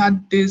because he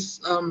had these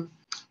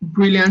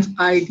brilliant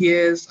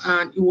ideas,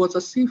 and it was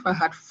as if I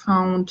had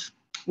found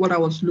what I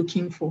was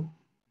looking for.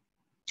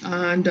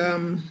 And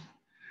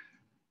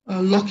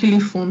luckily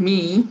for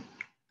me,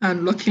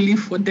 and luckily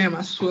for them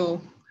as well,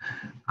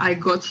 I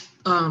got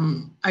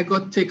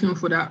taken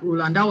for that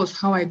role, and that was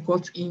how I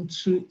got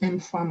into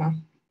Pharma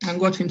and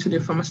got into the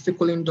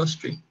pharmaceutical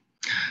industry.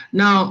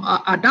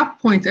 Now, at that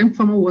point,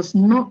 Pharma was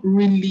not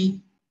really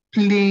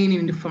playing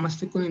in the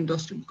pharmaceutical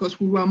industry because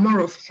we were more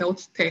of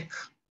health tech.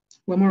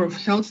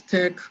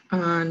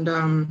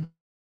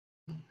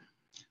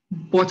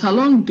 But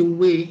along the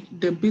way,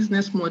 the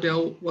business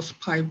model was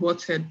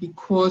pivoted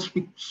because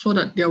we saw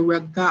that there were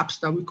gaps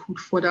that we could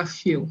further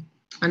fill.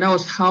 And that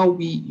was how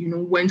we,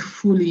 went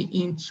fully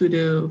into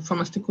the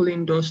pharmaceutical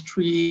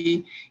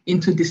industry,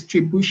 into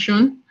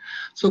distribution.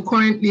 So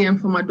currently,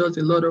 Pharma does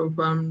a lot of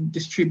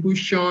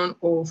distribution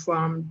of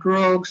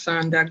drugs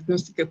and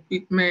diagnostic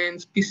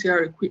equipment,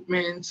 PCR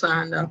equipment,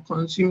 and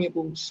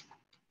consumables.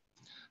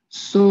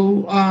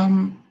 So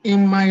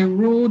in my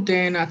role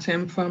then at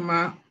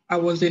Pharma, I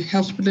was a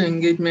hospital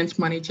engagement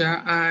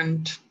manager,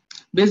 and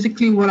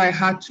basically what I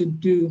had to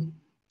do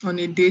on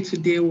a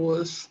day-to-day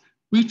was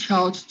reach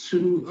out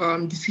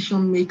to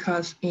decision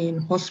makers in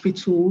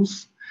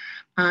hospitals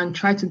and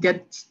try to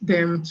get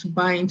them to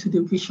buy into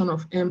the vision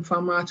of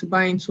Pharma, to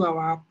buy into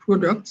our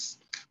products.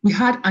 We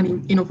had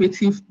an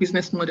innovative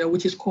business model,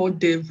 which is called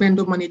the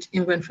vendor managed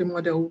inventory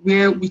model,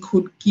 where we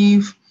could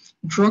give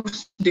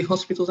drugs to the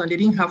hospitals and they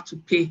didn't have to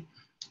pay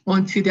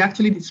until they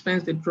actually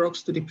dispense the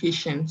drugs to the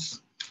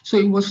patients. So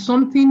it was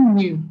something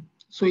new.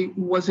 So it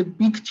was a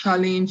big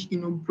challenge,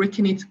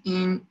 breaking it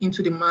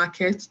into the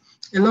market.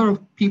 A lot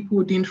of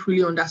people didn't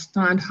really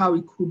understand how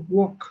it could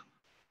work,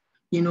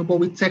 but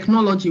with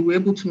technology, we're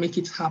able to make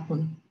it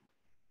happen.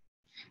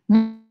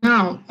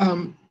 Now,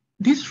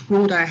 this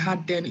role that I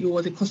had then, it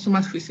was a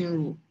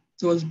customer-facing role.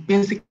 It was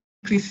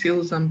basically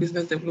sales and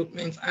business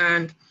development.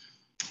 And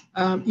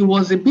it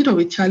was a bit of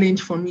a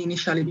challenge for me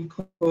initially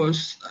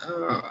because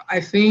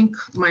I think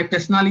my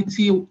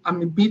personality,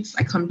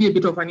 I can be a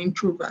bit of an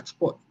introvert,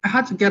 but I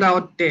had to get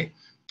out there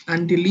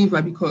and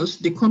deliver because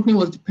the company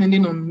was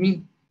depending on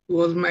me. It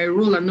was my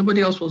role and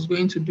nobody else was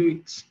going to do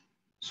it.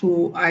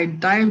 So I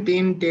dived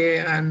in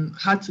there and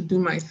had to do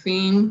my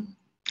thing.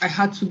 I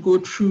had to go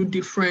through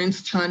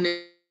different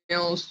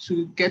channels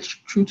to get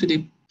through to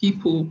the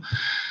people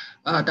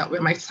that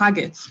were my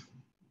targets.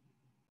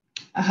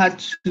 I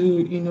had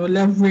to,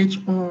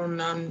 leverage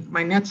on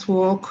my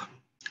network,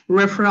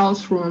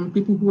 referrals from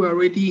people who are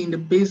already in the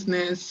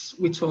business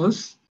with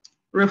us,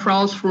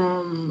 referrals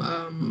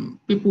from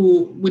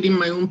people within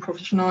my own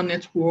professional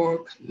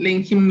network,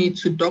 linking me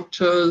to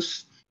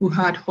doctors who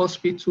had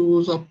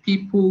hospitals or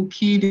people,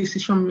 key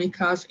decision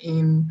makers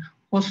in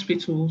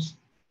hospitals.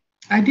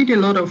 I did a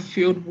lot of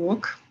field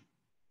work.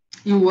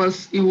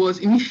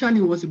 Initially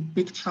it was a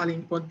big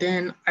challenge, but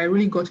then I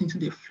really got into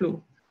the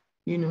flow.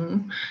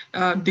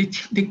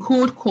 The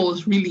cold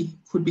calls really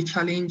could be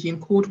challenging.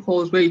 Cold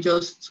calls where you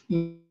just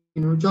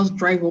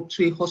drive up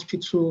to a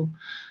hospital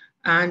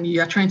and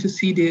you are trying to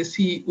see the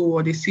CEO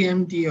or the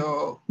CMD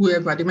or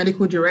whoever, the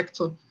medical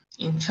director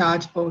in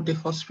charge of the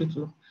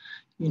hospital.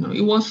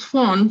 It was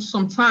fun.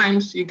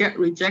 Sometimes you get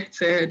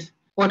rejected.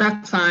 Other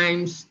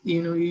times,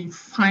 you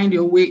find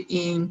your way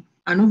in.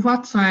 And over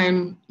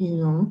time,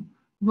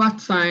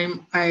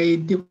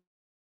 I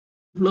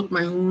developed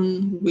my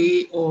own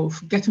way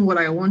of getting what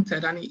I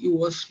wanted, and it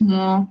was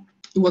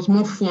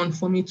more fun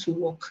for me to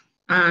work.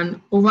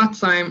 And over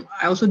time,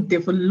 I also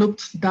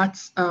developed that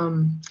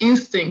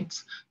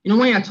instinct.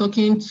 When you're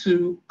talking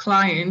to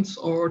clients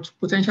or to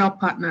potential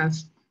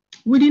partners,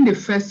 within the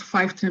first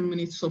 5-10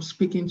 minutes of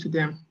speaking to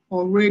them,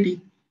 already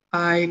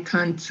I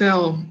can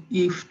tell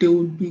if they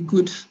would be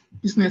good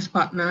business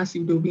partners,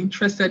 if they'll be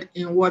interested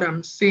in what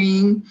I'm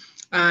saying,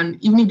 and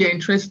even if they're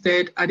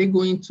interested, are they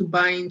going to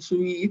buy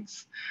into it?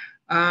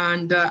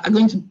 And are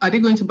they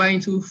going to buy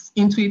into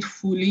it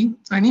fully?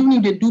 And even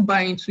if they do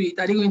buy into it,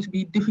 are they going to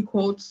be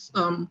difficult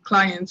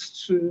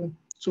clients to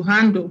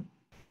handle?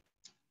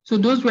 So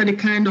those were the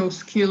kind of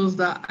skills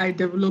that I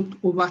developed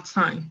over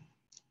time,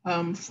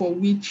 for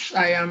which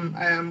I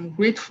am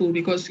grateful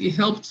because it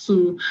helped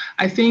to.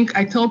 I think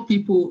I tell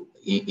people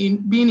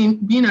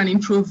being an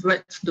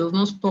introvert does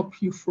not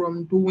stop you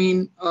from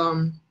doing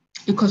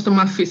a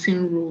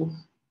customer-facing role.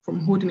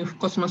 from holding a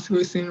customer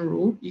servicing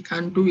role. You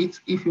can do it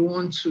if you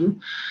want to,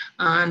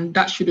 and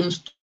that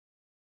shouldn't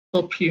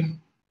stop you,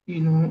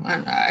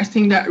 and I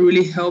think that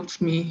really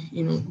helped me,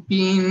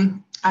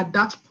 being at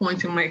that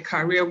point in my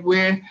career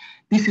where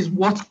this is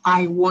what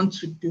I want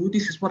to do,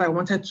 this is what I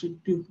wanted to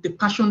do. The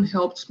passion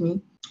helped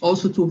me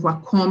also to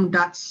overcome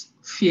that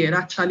fear,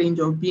 that challenge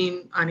of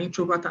being an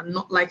introvert and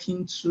not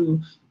liking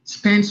to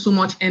spend so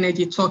much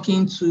energy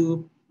talking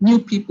to new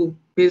people,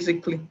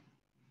 basically.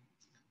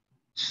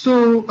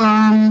 So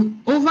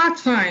over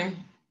time,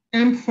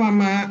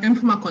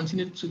 Pharma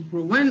continued to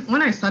grow.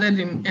 When I started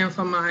in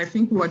Pharma, I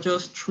think we were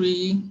just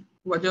three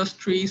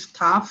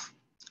staff,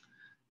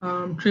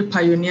 three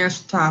pioneer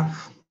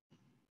staff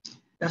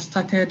that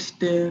started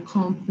the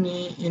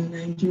company in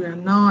Nigeria.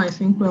 Now I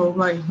think we're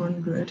over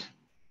 100.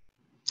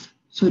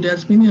 So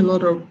there's been a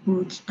lot of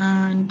growth,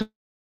 and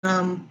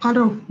part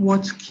of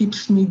what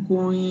keeps me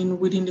going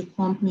within the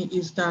company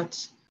is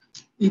that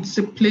it's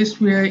a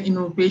place where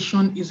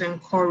innovation is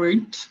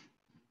encouraged.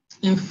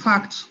 In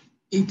fact,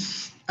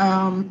 it's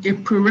a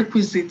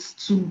prerequisite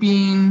to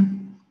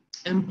being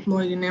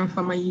employed in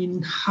Pharma.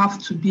 You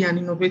have to be an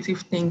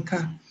innovative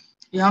thinker.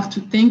 You have to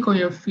think on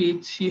your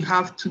feet. You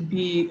have to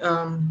be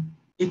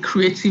a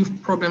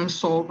creative problem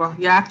solver.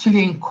 You're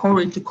actually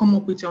encouraged to come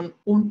up with your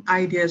own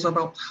ideas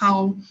about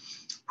how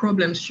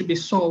problems should be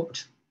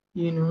solved.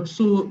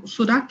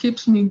 So that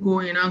keeps me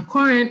going. And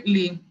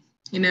currently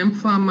in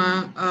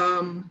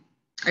Pharma,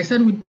 I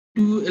said we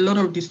do a lot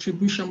of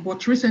distribution,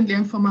 but recently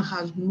Pharma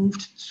has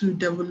moved to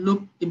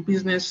develop a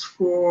business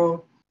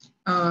for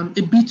a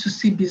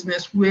B2C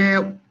business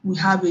where we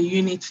have a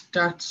unit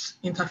that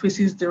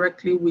interfaces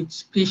directly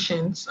with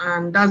patients,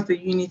 and that's the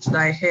unit that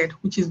I head,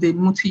 which is the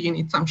Muti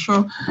unit. I'm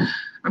sure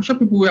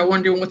people were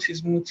wondering what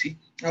is Muti.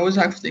 I always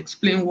have to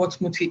explain what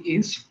Muti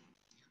is.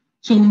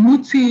 So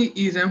Muti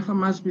is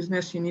Pharma's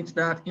business unit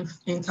that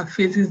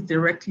interfaces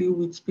directly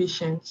with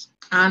patients,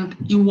 and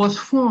it was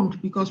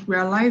formed because we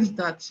realized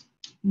that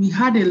we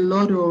had a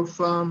lot of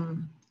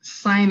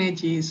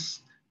signages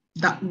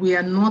that we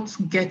are not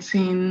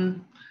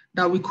getting,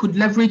 that we could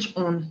leverage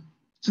on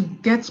to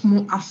get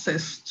more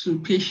access to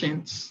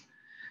patients,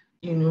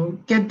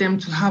 get them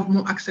to have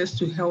more access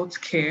to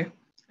healthcare,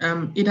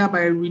 either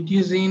by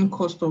reducing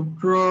cost of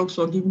drugs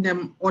or giving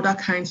them other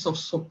kinds of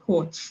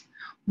support.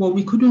 But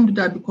we couldn't do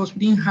that because we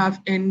didn't have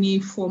any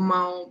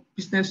formal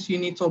business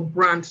unit or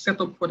brand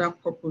set up for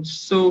that purpose.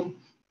 So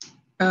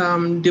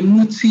the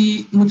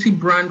Muti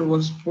brand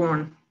was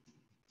born.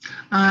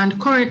 And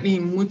currently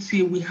in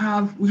Muti, we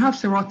have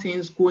several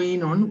things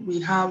going on. We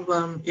have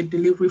a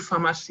delivery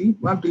pharmacy.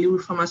 We have delivery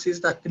pharmacies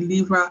that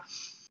deliver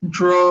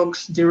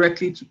drugs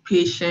directly to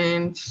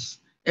patients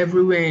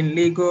everywhere in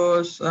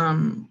Lagos,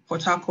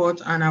 Port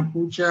Harcourt, and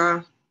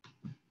Abuja.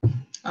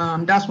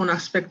 That's one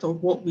aspect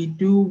of what we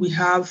do. We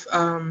have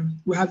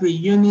a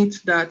unit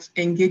that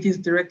engages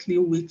directly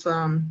with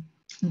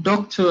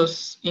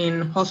doctors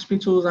in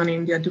hospitals and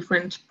in their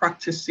different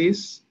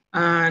practices,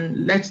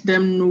 and let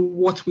them know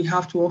what we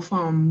have to offer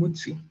on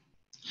Muti.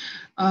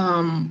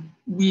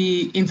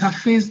 We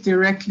interface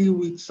directly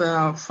with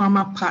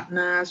pharma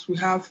partners. We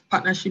have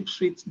partnerships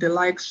with the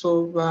likes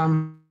of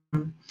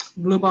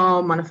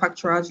global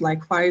manufacturers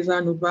like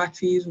Pfizer,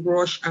 Novartis,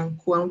 Roche, and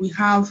Co. And we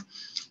have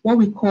what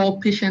we call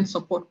patient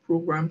support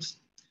programs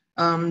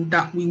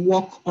that we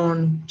work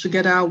on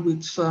together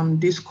with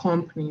these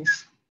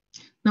companies.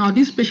 Now,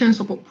 these patient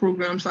support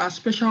programs are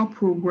special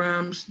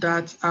programs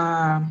that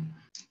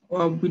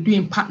we do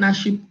in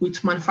partnership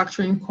with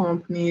manufacturing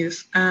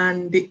companies,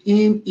 and the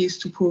aim is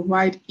to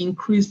provide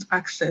increased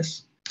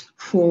access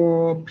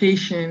for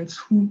patients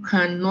who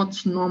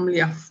cannot normally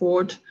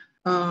afford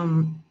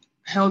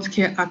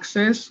healthcare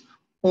access,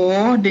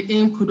 or the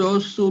aim could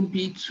also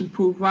be to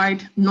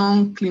provide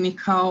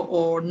non-clinical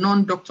or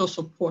non-doctor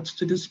support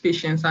to these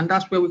patients, and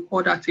that's where we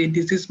call that a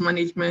disease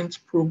management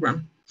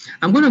program.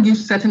 I'm going to give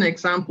certain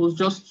examples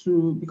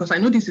because I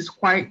know this is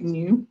quite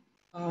new.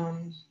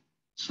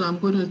 So I'm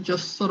going to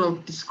just sort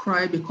of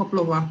describe a couple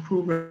of our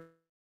programs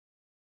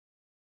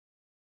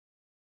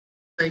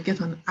so I get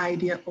an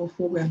idea of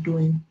what we are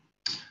doing.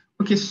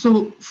 Okay,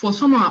 so for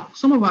some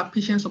of our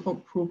patient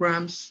support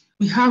programs,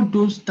 we have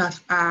those that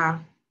are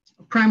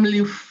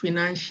primarily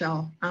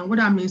financial. And what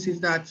that means is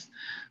that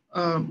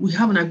we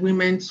have an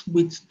agreement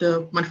with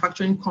the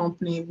manufacturing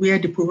company where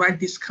they provide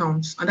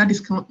discounts, and that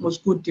discount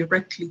must go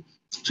directly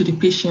to the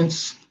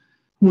patients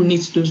who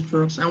need those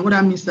drugs. And what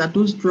that means is that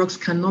those drugs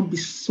cannot be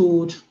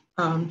sold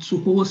to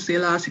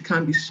wholesalers. It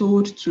can be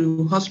sold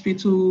to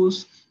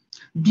hospitals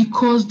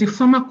because the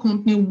pharma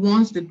company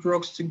wants the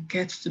drugs to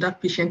get to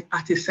that patient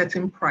at a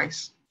certain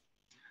price.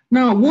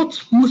 Now,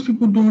 what most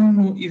people don't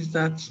know is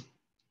that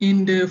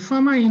in the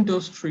pharma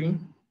industry,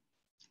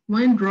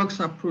 when drugs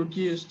are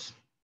produced,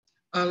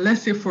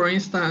 let's say, for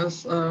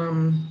instance,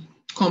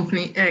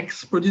 company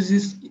X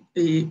produces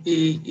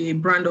a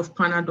brand of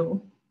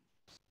Panadol.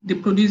 They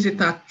produce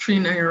it at 3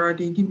 naira,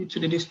 they give it to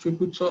the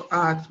distributor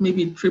at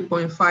maybe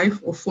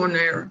 3.5 or 4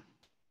 naira.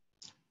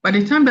 By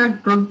the time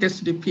that drug gets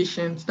to the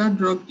patient, that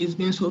drug is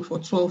being sold for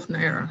 12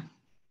 naira.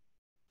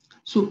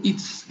 So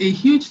it's a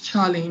huge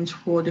challenge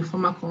for the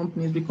pharma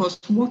companies, because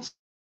what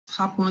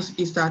happens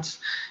is that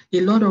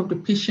a lot of the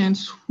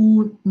patients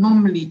who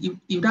normally,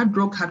 if that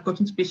drug had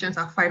gotten to patients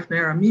at 5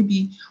 naira,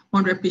 maybe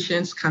 100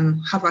 patients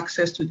can have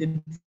access to the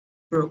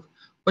drug.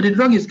 But the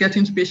drug is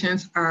getting to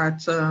patients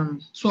at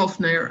 12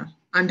 naira,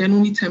 and then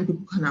only 10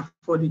 people can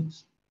afford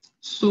it.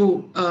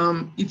 So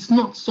it's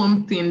not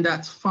something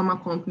that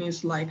pharma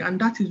companies like, and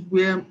that is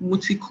where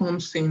Muti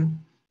comes in,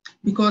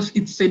 because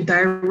it's a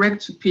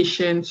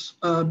direct-to-patient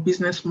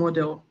business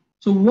model.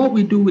 So what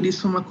we do with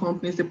these pharma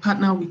companies, they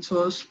partner with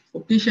us.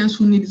 For patients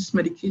who need these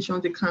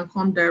medications, they can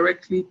come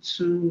directly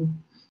to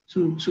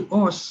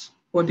us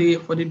for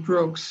the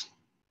drugs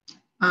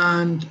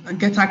and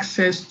get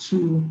access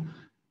to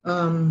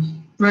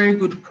very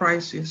good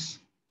prices.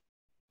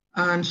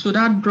 And so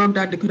that drug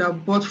that they could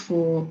have bought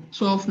for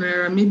 12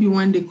 naira, maybe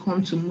when they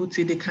come to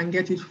Muti, they can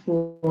get it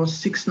for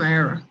 6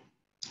 naira.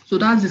 So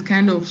that's the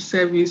kind of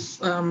service,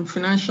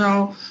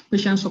 financial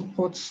patient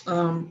support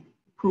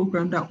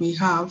program that we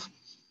have.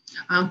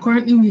 And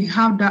currently we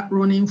have that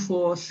running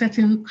for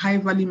certain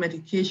high-value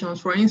medications.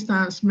 For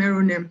instance,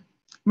 Meronem.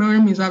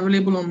 Meronem is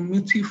available on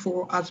Muti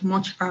for as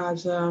much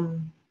as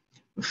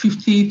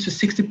 50 to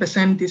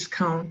 60%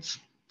 discount.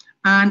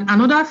 And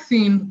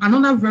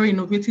another very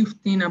innovative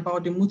thing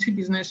about the Muti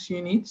business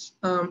unit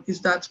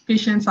is that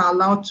patients are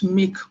allowed to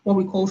make what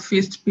we call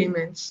phased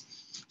payments.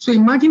 So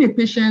imagine a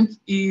patient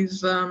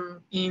is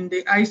in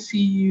the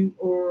ICU,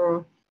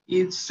 or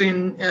it's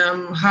in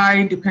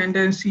high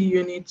dependency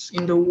units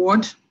in the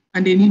ward,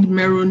 and they need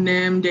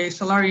Meronem, they're a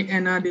salary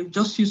earner, they've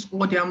just used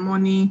all their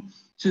money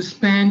to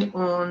spend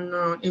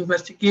on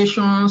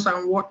investigations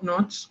and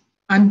whatnot,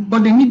 but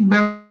they need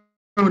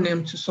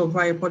Meronem to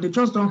survive, but they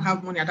just don't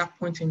have money at that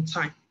point in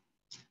time.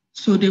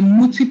 So the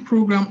Muti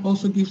program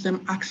also gives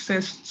them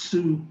access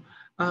to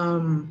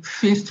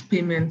phased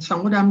payments.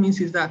 And what that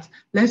means is that,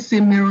 let's say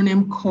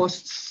Meronem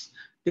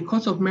the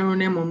cost of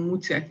Meronem on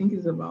Muti, I think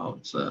is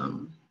about,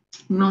 I'm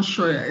not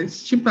sure,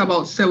 it's cheaper,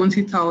 about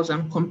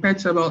 70,000 compared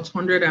to about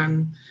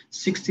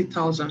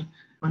 160,000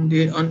 on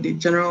the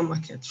general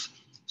market.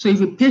 So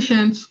if a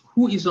patient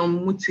who is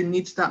on Muti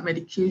needs that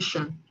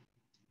medication,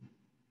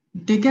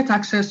 they get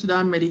access to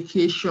that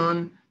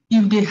medication.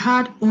 If they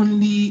had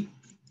only,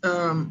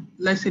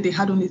 let's say they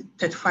had only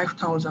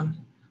 35,000,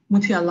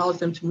 Muti allows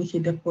them to make a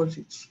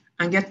deposit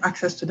and get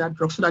access to that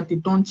drug so that they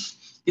don't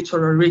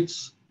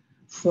deteriorate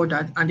for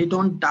that and they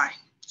don't die.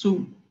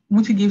 So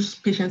Muti gives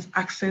patients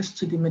access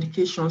to the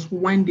medications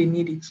when they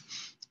need it.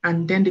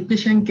 And then the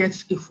patient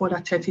gets a further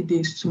 30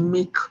 days to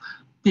make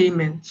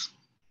payments,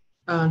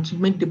 to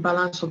make the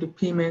balance of the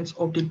payments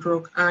of the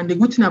drug. And the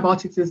good thing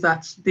about it is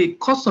that the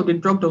cost of the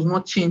drug does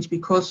not change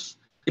because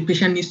the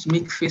patient needs to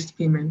make phased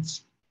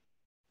payments.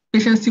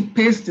 Patient still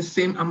pays the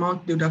same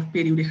amount they would have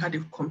paid if they had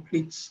a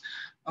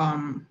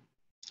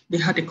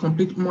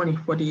complete money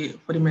for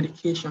the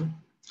medication.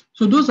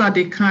 So those are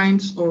the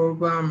kinds of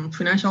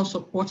financial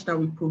support that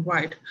we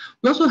provide.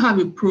 We also have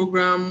a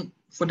program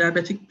for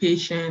diabetic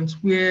patients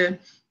where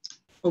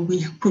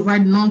we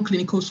provide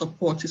non-clinical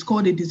support. It's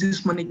called a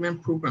disease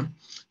management program.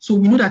 So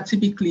we know that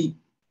typically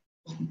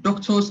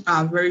doctors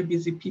are very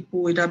busy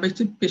people. A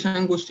diabetic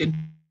patient goes to a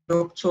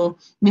doctor,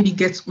 maybe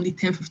gets only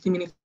 10-15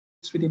 minutes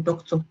with a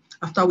doctor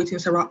after waiting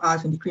several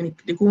hours in the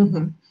clinic. They go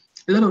home.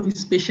 A lot of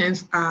these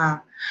patients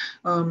are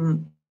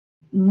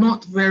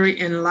not very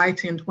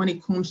enlightened when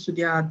it comes to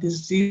their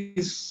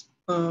disease,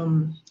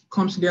 the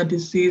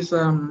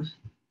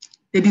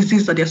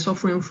disease that they're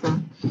suffering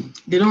from.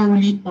 They don't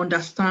really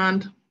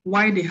understand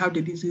why they have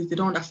the disease. They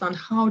don't understand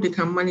how they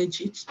can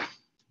manage it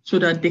so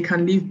that they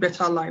can live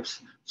better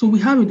lives. So we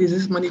have a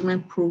disease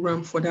management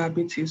program for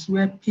diabetes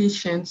where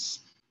patients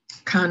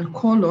can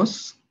call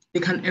us, they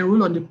can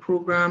enroll on the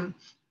program.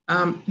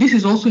 This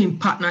is also in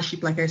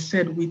partnership, like I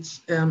said, with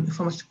a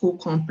pharmaceutical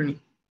company.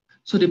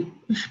 So the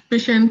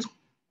patient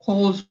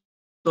calls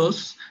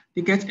us,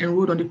 they get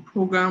enrolled on the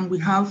program. We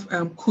have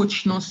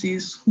coach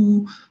nurses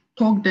who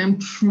talk them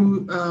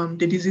through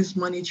the disease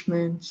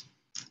management,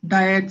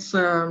 diet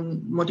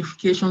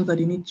modifications that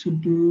they need to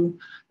do,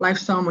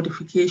 lifestyle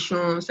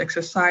modifications,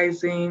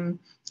 exercising,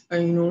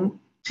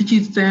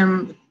 teaches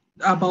them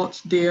about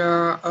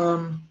their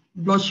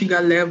blood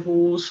sugar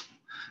levels,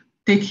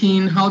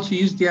 how to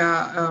use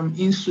their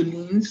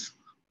insulins,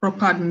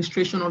 proper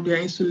administration of their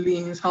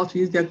insulins, how to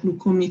use their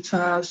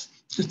glucometers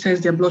to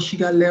test their blood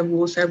sugar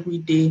levels every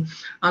day,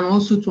 and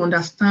also to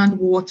understand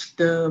what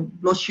the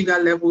blood sugar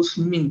levels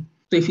mean.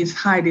 So if it's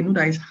high, they know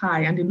that it's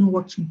high and they know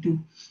what to do.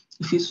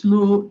 If it's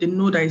low, they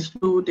know that it's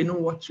low, they know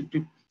what to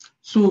do.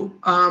 So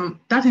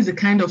that is the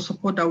kind of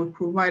support that we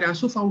provide. And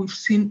so far, we've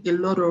seen a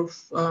lot of,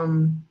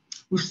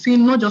 we've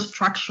seen not just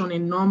traction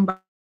in numbers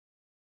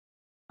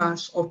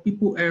of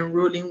people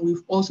enrolling,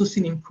 we've also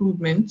seen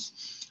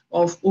improvements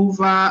of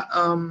over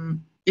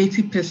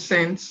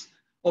 80%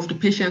 of the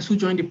patients who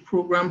joined the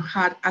program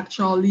had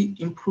actually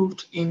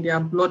improved in their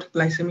blood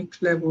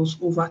glycemic levels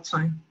over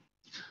time.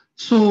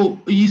 So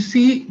you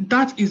see,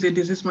 that is a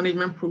disease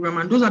management program,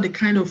 and those are the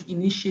kind of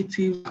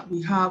initiatives that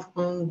we have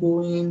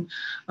ongoing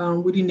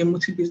within the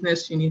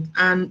multi-business unit.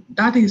 And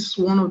that is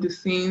one of the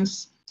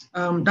things,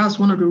 that's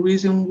one of the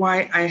reasons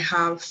why I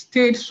have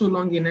stayed so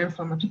long in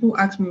Pharma. People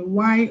ask me,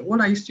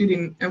 what are you still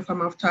in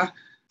Pharma after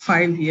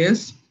 5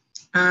 years?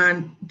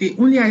 And the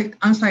only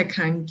answer I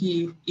can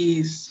give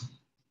is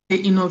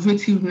the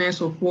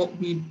innovativeness of what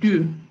we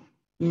do,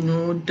 you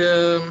know,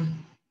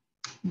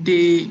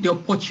 the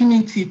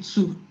opportunity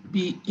to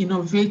be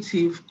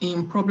innovative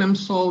in problem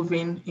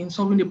solving, in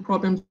solving the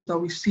problems that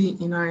we see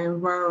in our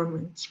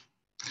environment.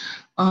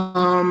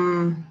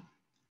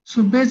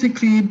 So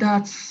basically,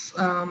 that's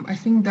I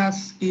think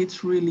that's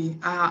it really.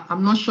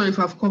 I'm not sure if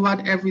I've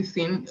covered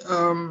everything.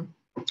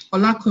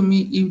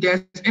 Olakumi, if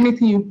there's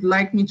anything you'd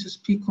like me to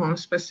speak on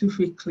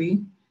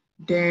specifically,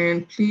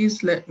 then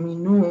please let me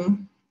know.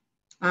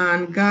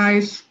 And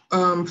guys,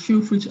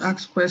 feel free to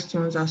ask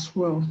questions as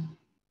well.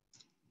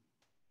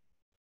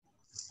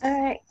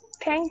 All right.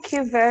 Thank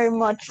you very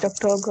much,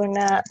 Dr.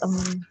 Ugonna.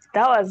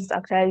 That was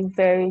actually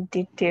very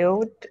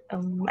detailed.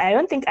 I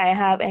don't think I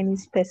have any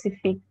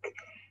specific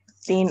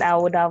thing I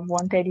would have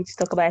wanted you to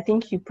talk about. I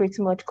think you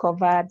pretty much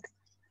covered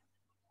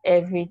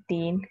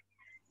everything.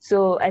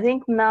 So I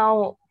think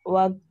now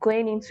we're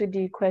going into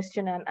the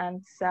question and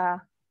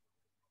answer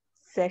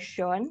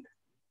session.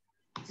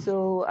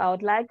 So I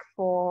would like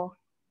for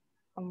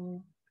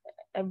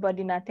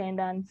everybody in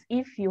attendance,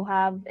 if you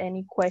have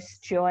any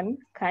question,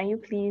 can you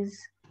please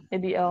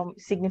maybe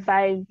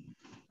signify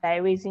by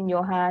raising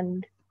your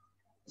hand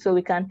so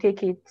we can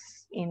take it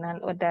in an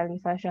orderly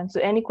fashion. So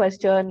any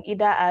question,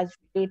 either as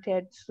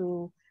related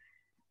to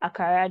a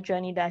career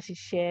journey that she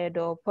shared,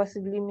 or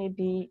possibly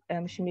maybe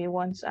she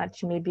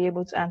may be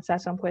able to answer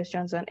some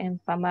questions on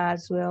Pharma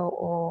as well,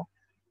 or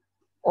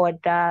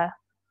other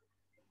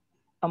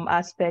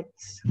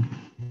aspects.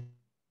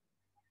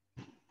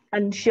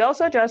 And she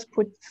also just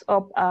puts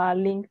up a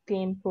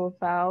LinkedIn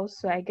profile.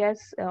 So I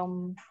guess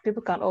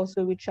people can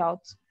also reach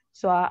out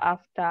to her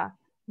after.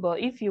 But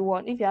if you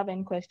have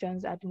any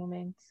questions at the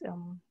moment,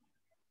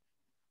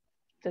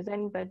 does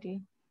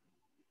anybody?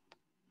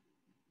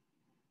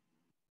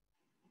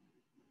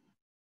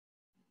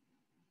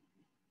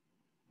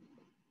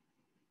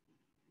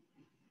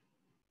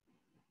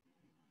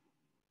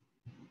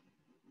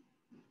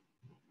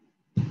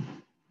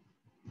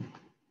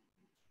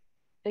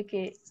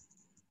 Okay.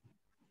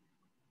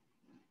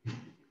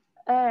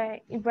 All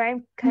right,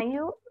 Ibrahim, can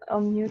you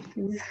unmute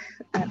please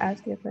and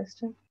ask your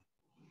question?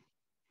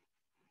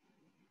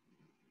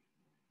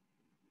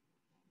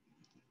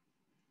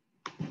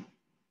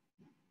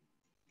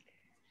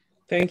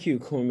 Thank you,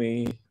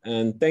 Kumi,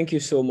 and thank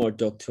you so much,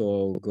 Dr.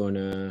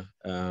 Ugonna.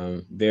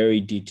 Very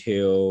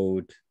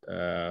detailed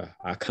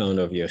account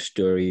of your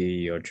story,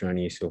 your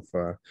journey so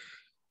far.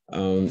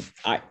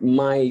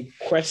 My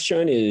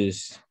question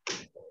is,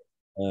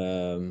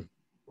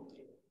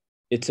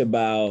 it's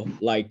about,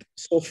 like,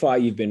 so far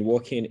you've been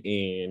working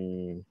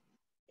in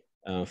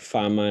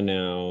pharma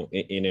now,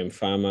 in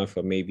pharma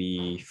for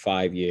maybe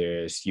 5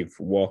 years. You've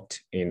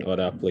worked in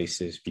other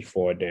places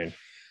before then.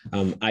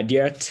 Are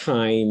there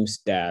times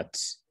that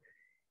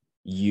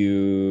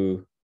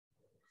you,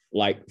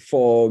 like,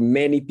 for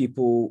many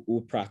people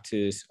who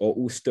practice or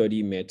who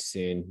study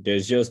medicine,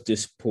 there's just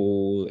this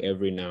pull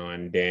every now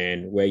and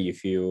then where you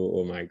feel,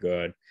 oh my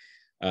God,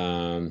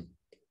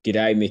 did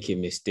I make a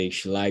mistake?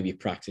 Should I be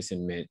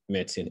practicing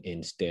medicine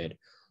instead?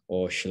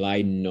 Or should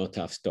I not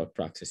have stopped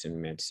practicing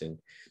medicine?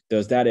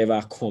 Does that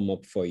ever come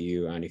up for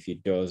you? And if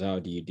it does, how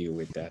do you deal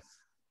with that?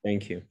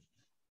 Thank you.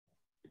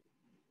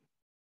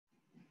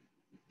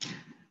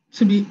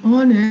 To be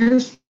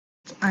honest,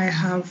 I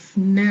have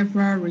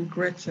never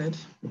regretted.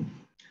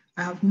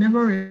 I have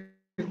never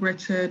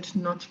regretted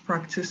not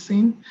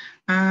practicing.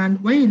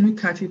 And when you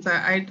look at it,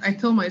 I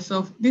tell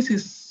myself, this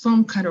is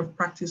some kind of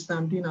practice that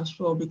I'm doing as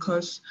well,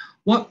 because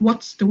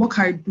what's the work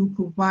I do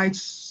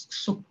provides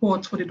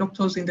support for the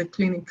doctors in the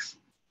clinics.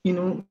 You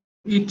know,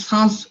 it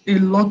has a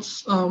lot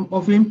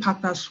of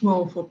impact as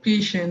well for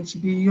patients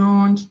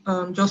beyond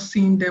just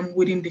seeing them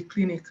within the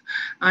clinic.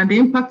 And the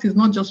impact is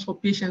not just for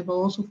patients, but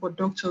also for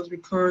doctors,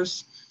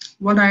 because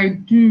what I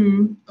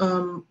do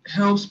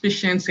helps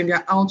patients in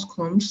their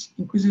outcomes,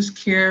 increases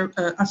care,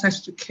 access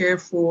to care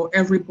for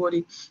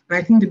everybody. And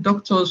I think the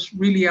doctors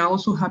really are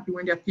also happy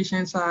when their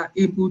patients are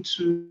able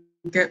to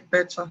get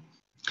better.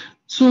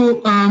 So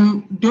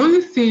the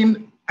only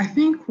thing, I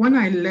think when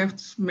I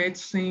left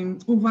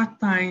medicine, over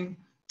time,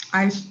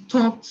 I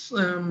stopped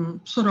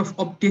sort of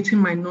updating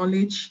my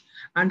knowledge.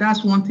 And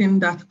that's one thing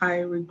that I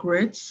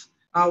regret.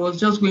 I was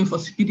just going for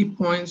CPD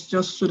points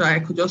just so that I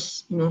could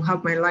just,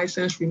 have my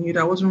license renewed.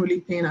 I wasn't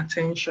really paying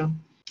attention.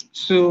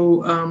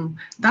 So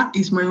that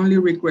is my only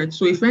regret.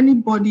 So if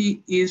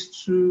anybody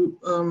is to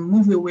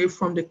move away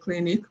from the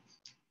clinic,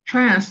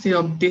 try and stay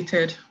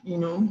updated,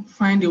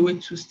 find a way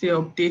to stay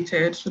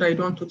updated so that you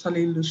don't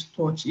totally lose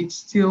touch. It's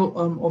still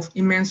of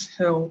immense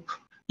help,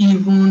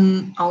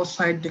 even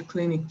outside the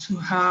clinic, to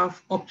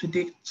have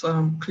up-to-date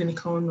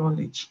clinical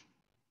knowledge.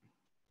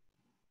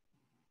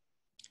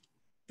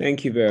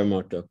 Thank you very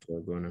much, Dr.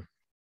 Ugonna.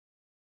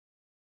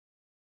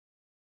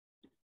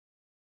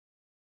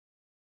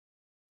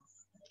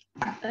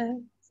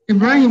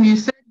 Ibrahim, you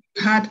said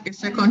you had a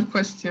second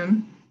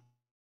question.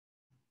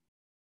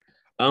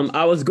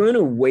 I was going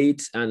to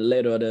wait and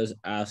let others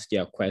ask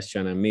their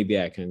question, and maybe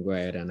I can go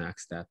ahead and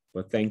ask that,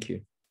 but thank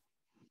you.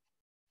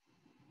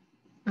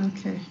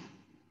 Okay.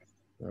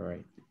 All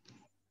right.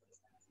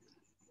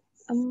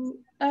 All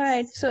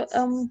right. So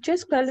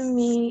just calling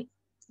me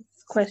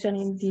question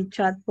in the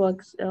chat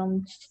box.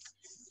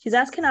 She's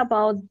asking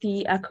about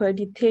the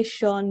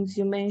accreditations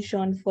you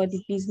mentioned for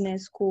the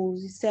business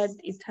schools. You said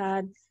it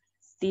had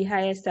the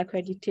highest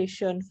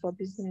accreditation for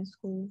business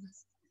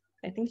schools.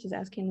 I think she's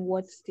asking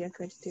what's the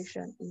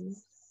accreditation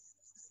is.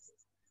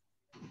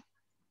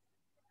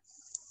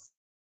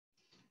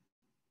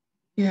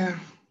 Yeah,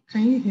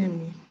 can you hear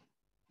me?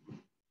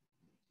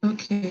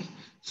 Okay,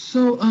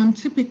 so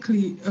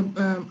typically,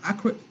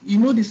 you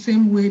know, the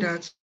same way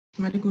that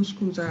medical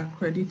schools are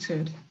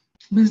accredited,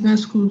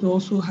 business schools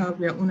also have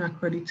their own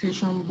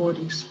accreditation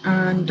bodies.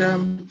 And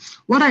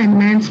what I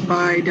meant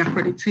by the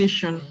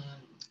accreditation,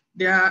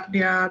 there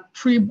are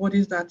three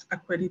bodies that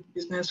accredit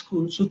business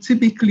schools. So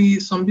typically,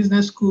 some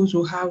business schools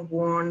will have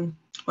one,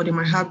 or they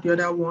might have the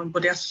other one,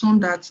 but there are some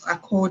that are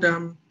called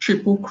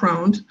triple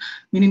crowned,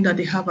 meaning that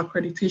they have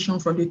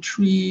accreditation from the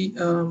three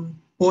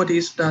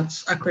bodies that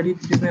accredit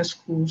business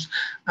schools.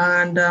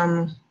 And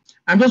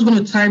I'm just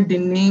going to type the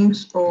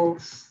names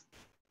of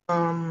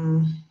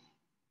the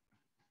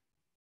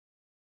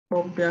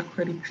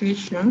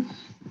accreditation.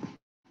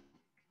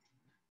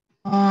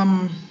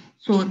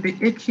 So the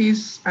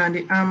AKIS and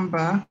the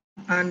AMBA,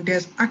 and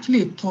there's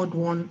actually a third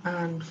one,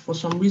 and for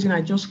some reason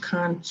I just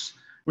can't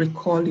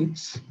recall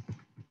it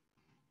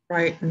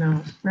right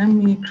now. Let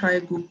me try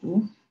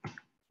Google.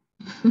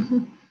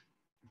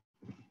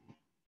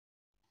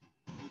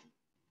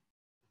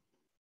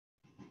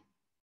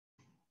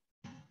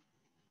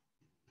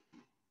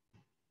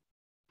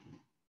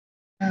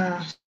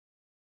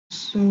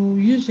 So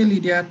usually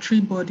there are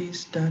three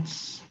bodies that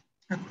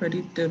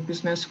accredit the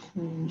business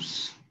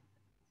schools.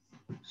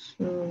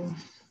 So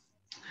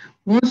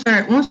once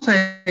I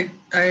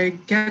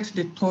get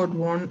the third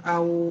one,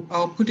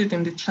 I'll put it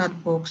in the chat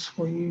box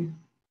for you.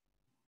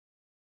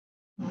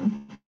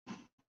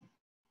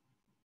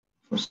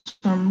 For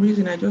some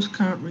reason, I just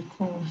can't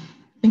recall.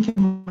 I think it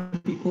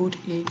might be old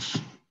age.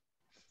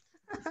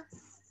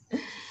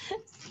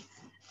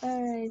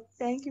 All right,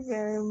 thank you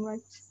very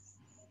much.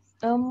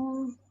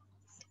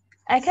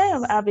 I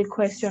kind of have a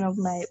question of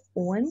my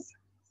own,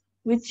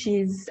 which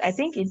is, I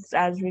think it's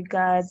as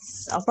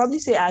regards, I'll probably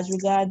say as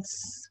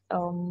regards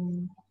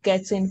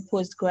getting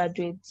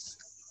postgraduate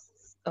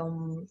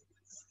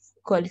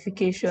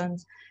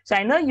qualifications. So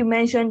I know you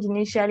mentioned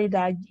initially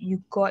that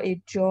you got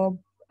a job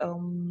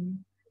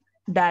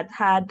that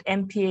had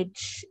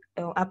MPH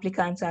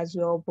applicants as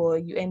well,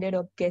 but you ended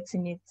up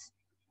getting it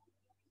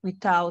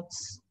without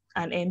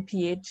an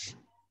MPH,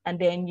 and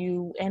then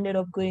you ended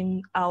up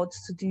going out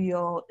to do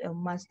your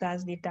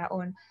master's later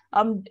on.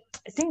 I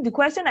think the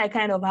question I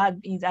kind of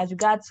had is as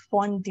regards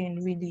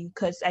funding, really,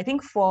 because I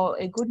think for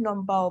a good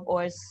number of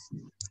us,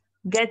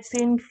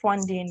 getting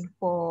funding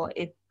for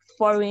a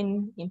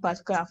foreign, in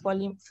particular,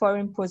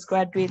 foreign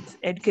postgraduate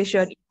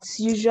education, it's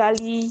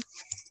usually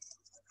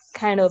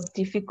kind of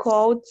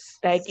difficult.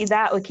 Like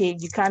either, okay,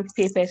 you can't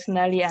pay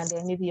personally, and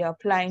then maybe you're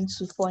applying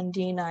to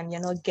funding and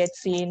you're not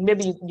getting,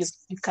 maybe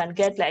you can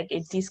get like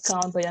a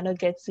discount, but you're not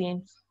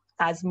getting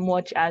as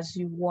much as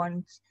you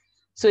want.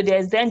 So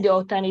there's then the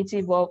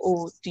alternative of,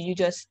 oh, do you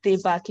just stay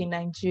back in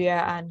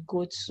Nigeria and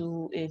go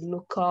to a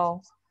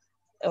local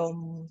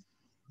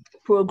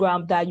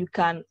program that you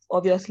can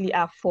obviously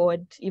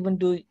afford, even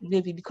though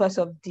maybe because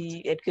of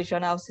the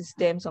educational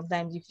system,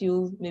 sometimes you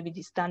feel maybe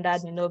the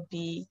standard may not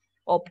be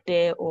up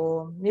there,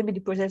 or maybe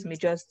the process may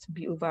just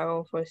be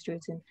overall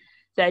frustrating.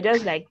 So I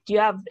just like, do you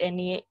have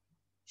any,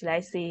 should I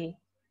say,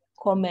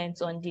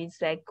 comments on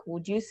this? Like,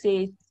 would you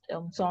say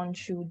someone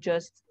should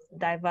just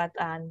divert,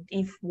 and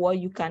if what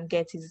you can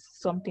get is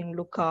something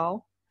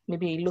local,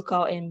 maybe a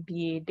local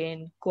MBA,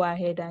 then go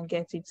ahead and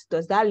get it?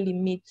 Does that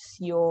limit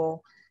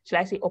your, should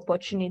I say,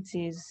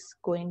 opportunities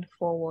going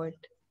forward?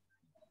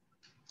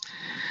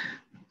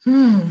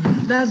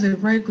 That's a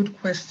very good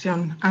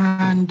question.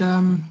 And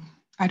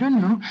I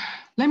don't know.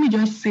 Let me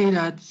just say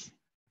that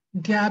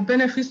there are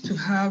benefits to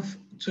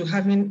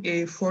having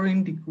a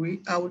foreign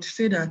degree. I would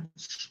say that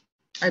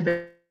I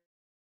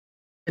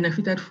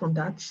benefited from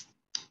that.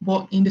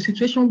 But in the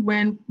situation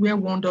where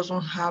one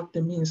doesn't have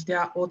the means,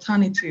 there are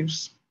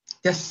alternatives.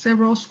 There are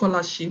several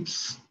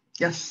scholarships.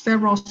 There are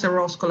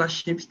several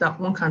scholarships that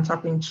one can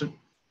tap into.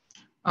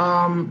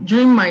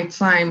 During my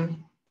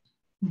time,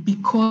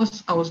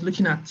 because I was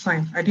looking at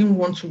time, I didn't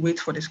want to wait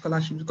for the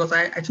scholarship, because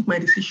I took my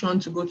decision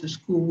to go to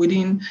school.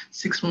 Within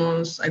 6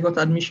 months, I got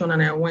admission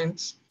and I went.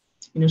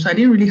 So I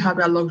didn't really have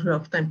that luxury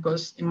of time,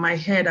 because in my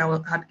head,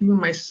 had given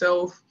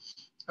myself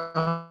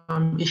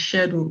a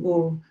schedule,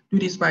 oh, do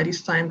this by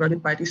this time,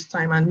 graduate by this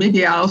time. And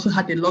maybe I also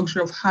had the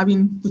luxury of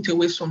having put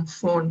away some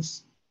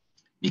funds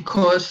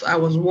because I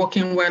was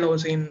working while I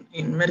was in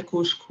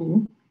medical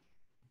school,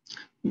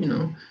 you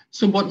know.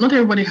 So, but not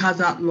everybody has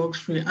that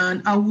luxury.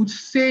 And I would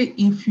say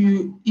if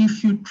you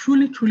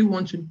truly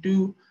want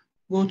to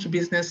go to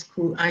business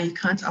school and you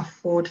can't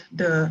afford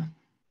the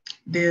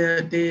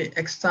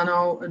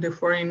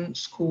foreign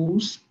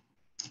schools,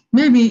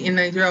 maybe in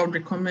Nigeria I would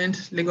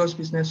recommend Lagos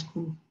Business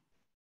School.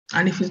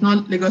 And if it's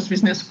not Lagos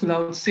Business School, I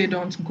would say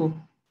don't go.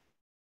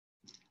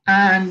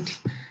 And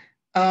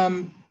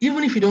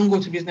even if you don't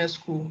go to business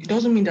school, it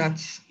doesn't mean that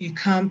you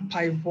can't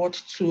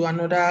pivot to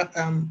another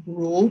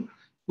role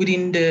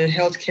within the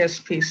healthcare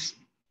space.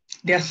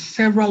 There are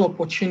several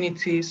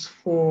opportunities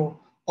for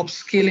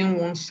upscaling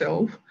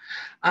oneself.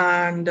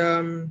 And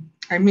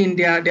I mean,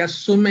 there are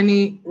so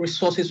many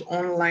resources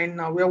online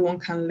now where one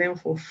can learn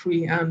for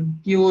free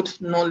and build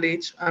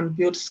knowledge and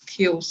build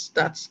skills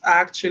that are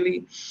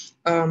actually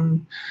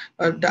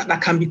that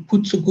can be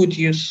put to good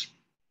use.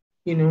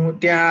 You know,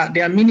 there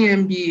are mini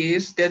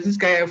MBAs. There's this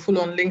guy I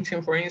follow on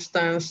LinkedIn, for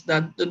instance,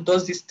 that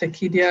does this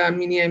Techidia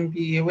mini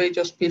MBA where you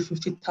just pay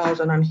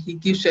 50,000 and he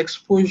gives you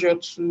exposure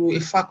to a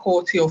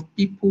faculty of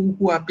people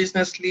who are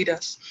business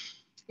leaders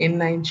in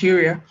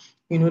Nigeria.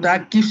 You know,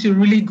 that gives you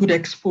really good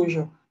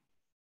exposure.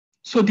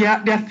 So there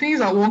are things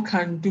that one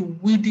can do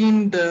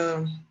within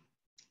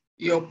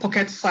your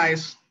pocket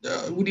size,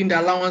 within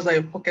the allowance that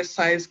your pocket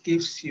size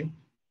gives you.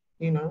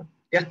 You know,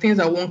 there are things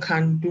that one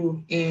can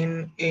do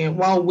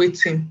while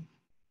waiting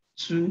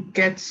to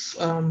get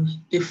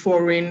a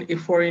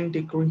foreign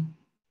degree.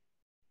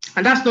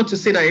 And that's not to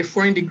say that a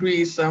foreign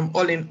degree is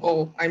all in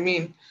all. I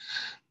mean,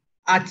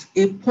 at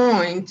a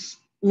point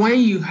when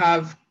you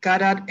have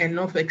gathered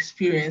enough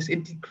experience, a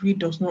degree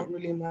does not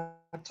really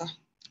matter.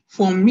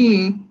 For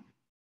me,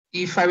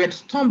 if I were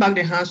to turn back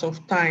the hands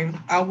of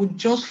time, I would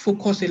just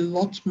focus a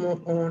lot more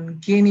on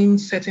gaining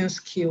certain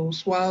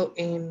skills while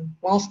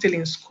still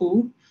in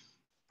school,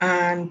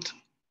 and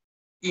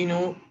you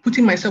know,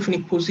 putting myself in a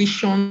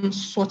position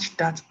such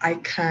that I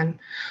can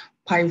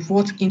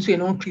pivot into a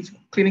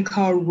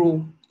non-clinical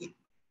role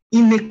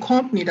in a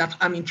company that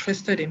I'm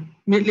interested in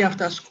immediately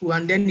after school.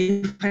 And then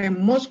if I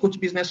must go to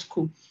business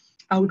school,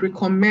 I would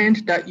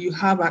recommend that you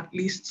have at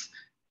least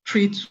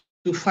 3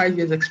 to 5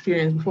 years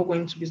experience before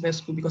going to business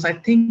school, because I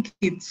think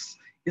it's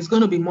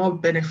going to be more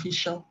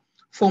beneficial.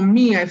 For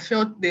me, I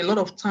felt that a lot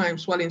of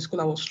times while in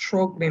school, I was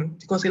struggling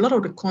because a lot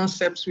of the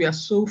concepts were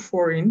so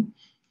foreign.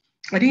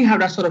 I didn't have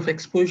that sort of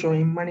exposure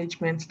in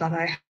management that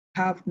I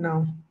have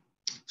now.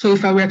 So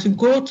if I were to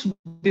go to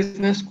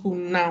business school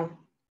now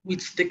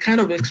with the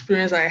kind of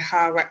experience I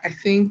have, I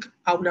think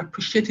I would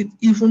appreciate it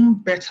even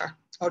better.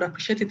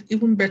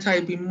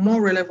 It'd be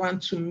more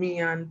relevant to me,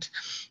 and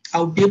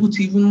I'll be able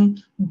to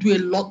even do a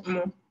lot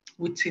more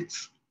with it,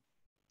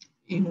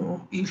 you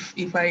know,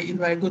 if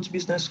I go to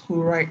business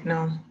school right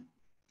now.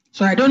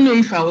 So I don't know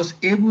if I was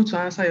able to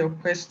answer your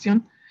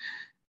question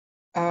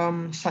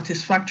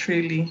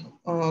satisfactorily,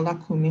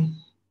 Lakumi.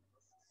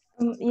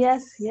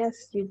 Yes,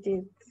 you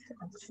did.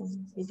 Actually,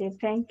 you did.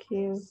 Thank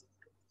you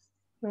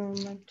very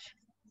much.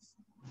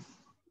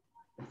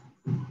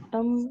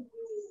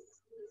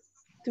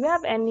 Do we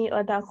have any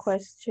other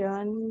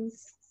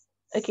questions?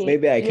 Okay.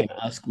 Maybe I can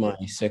ask my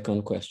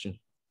second question.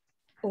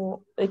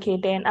 Oh, okay.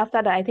 Then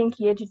after that, I think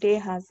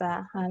Yejide has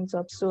her hands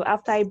up. So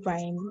after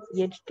Ibrahim,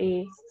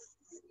 Yejide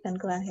can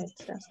go ahead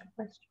to ask a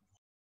question.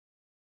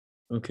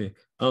 Okay.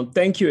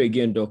 Thank you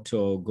again, Dr.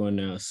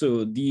 Ugonna.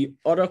 So the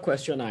other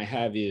question I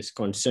have is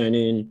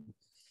concerning,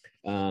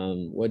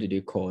 what did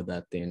they call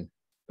that thing?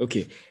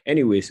 Okay.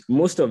 Anyways,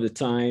 most of the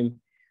time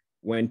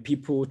when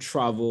people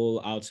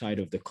travel outside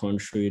of the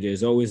country,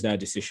 there's always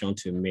that decision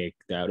to make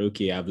that,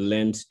 okay, I've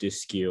learned the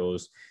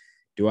skills.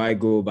 Do I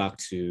go back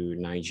to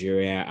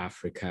Nigeria,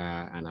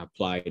 Africa, and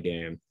apply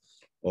them?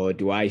 Or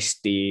do I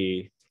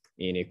stay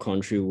in a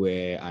country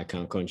where I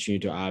can continue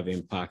to have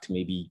impact,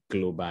 maybe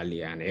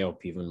globally, and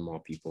help even more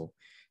people?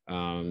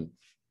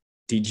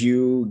 Did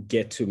you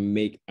get to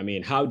make,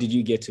 how did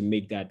you get to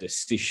make that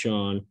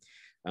decision?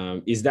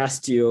 Is that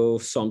still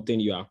something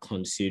you are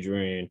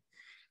considering?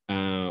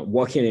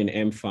 Working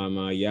in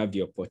Pharma, you have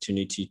the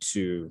opportunity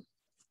to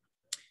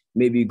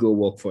maybe go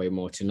work for a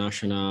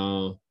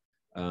multinational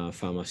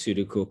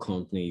pharmaceutical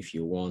company if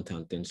you want,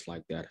 and things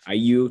like that. Are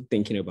you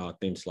thinking about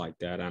things like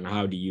that, and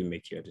how do you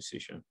make your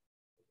decision?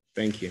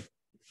 Thank you.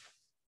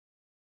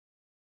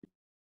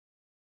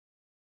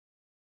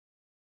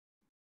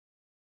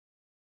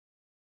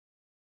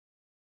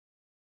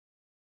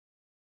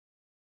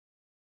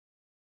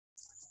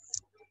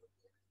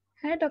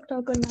 Hi,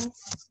 Dr. Ugonna.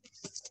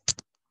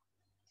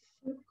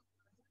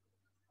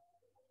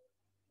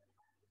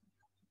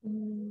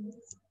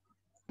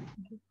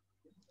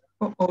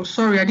 Oh,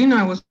 sorry, I didn't know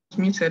I was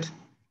muted.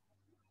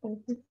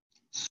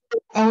 So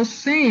I was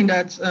saying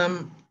that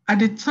at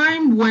the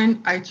time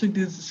when I took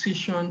this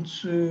decision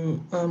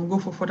to go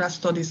for further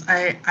studies,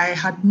 I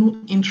had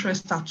no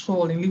interest at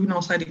all in living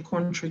outside the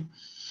country.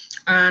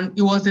 And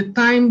it was the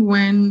time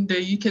when the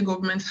UK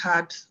government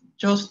had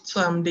just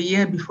the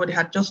year before, they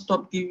had just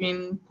stopped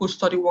giving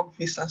post-study work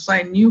visas. So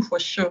I knew for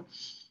sure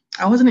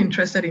I wasn't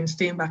interested in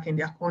staying back in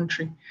their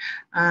country.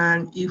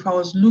 And if I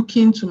was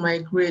looking to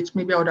migrate,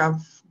 maybe I would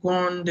have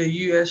gone the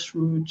US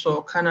route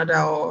or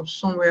Canada or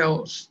somewhere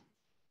else,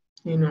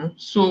 you know.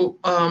 So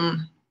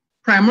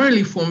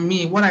primarily for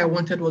me, what I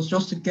wanted was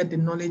just to get the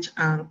knowledge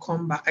and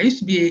come back. I used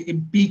to be a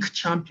big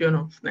champion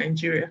of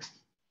Nigeria.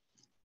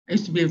 I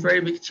used to be a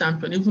very big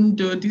champion, even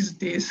though these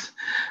days,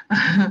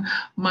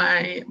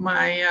 my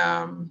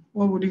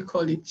what would you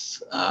call it?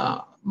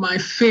 My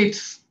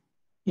faith,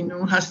 you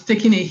know, has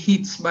taken a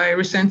hit by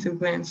recent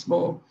events.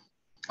 But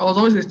I was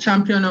always a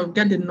champion of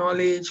get the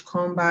knowledge,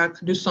 come back,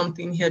 do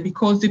something here.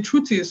 Because the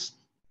truth is,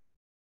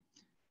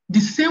 the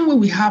same way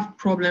we have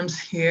problems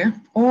here,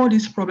 all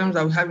these problems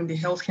that we have in the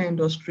healthcare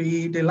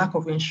industry, the lack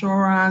of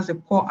insurance, the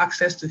poor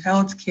access to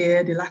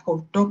healthcare, the lack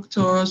of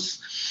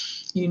doctors,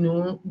 you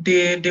know,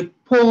 the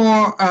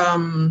poor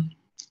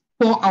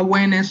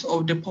awareness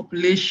of the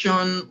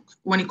population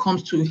when it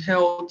comes to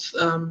health,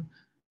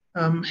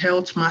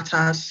 health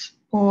matters,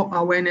 poor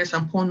awareness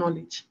and poor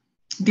knowledge.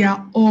 They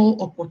are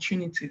all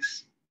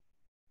opportunities.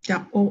 They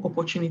are all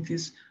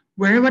opportunities.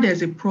 Wherever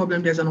there's a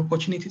problem, there's an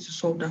opportunity to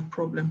solve that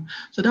problem.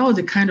 So that was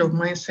the kind of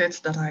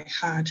mindset that I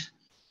had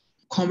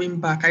coming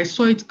back. I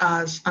saw it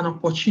as an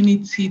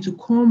opportunity to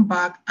come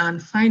back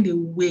and find a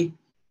way,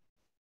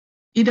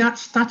 either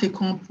start a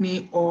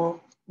company or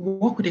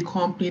work with a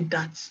company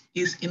that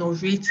is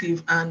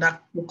innovative and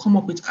that will come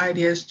up with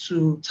ideas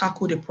to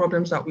tackle the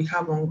problems that we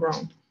have on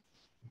ground.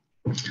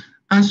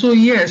 And so,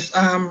 yes,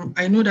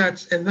 I know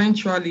that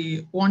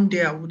eventually one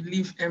day I would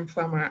leave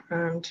Pharma,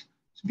 and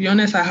to be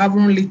honest, I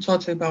haven't really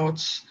thought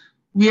about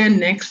where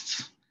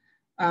next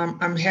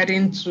I'm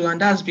heading to, and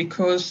that's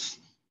because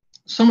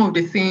some of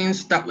the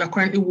things that we're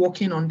currently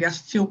working on, they're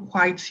still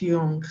quite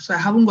young. So I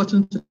haven't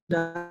gotten to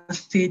that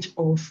stage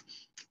of,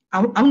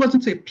 I haven't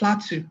gotten to a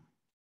plateau.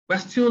 We're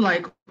still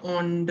like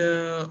on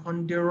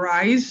the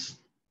rise,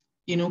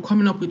 you know,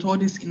 coming up with all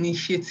these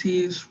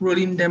initiatives,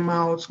 rolling them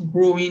out,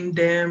 growing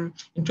them,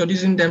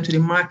 introducing them to the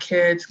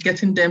market,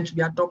 getting them to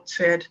be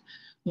adopted,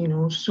 you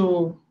know.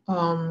 So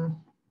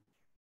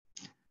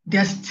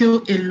there's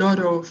still a lot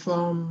of,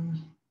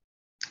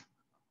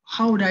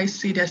 how would I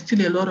say, there's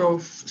still a lot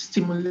of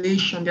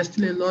stimulation, there's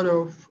still a lot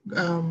of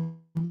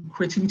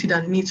creativity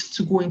that needs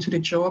to go into the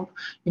job,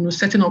 you know,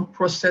 setting up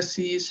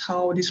processes,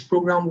 how this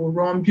program will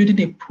run,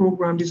 building a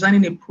program,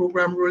 designing a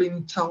program, rolling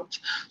it out.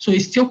 So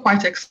it's still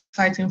quite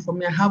exciting for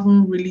me. I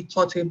haven't really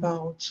thought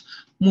about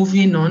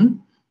moving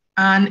on.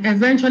 And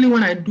eventually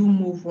when I do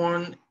move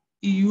on,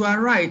 you are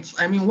right.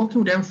 I mean,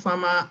 working with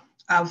Pharma,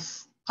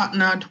 I've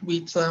partnered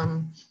with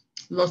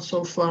lots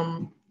of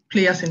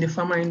players in the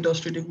pharma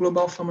industry, the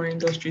global pharma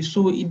industry.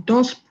 So it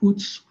does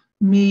put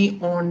me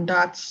on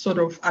that sort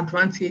of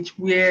advantage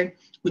where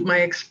with my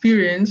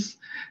experience,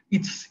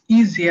 it's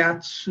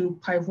easier to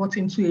pivot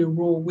into a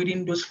role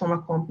within those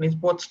pharma companies.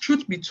 But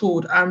truth be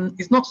told,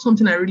 it's not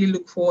something I really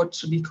look forward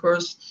to,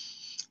 because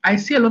I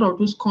see a lot of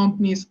those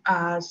companies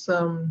as,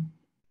 you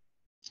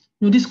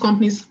know, these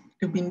companies,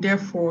 they've been there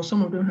for,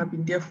 some of them have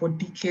been there for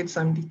decades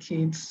and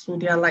decades. So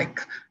they are like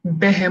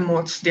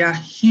behemoths, they are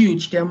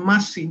huge, they're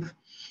massive,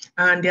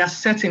 and they are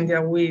set in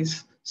their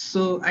ways.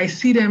 So I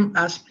see them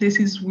as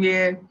places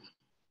where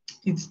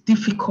it's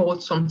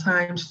difficult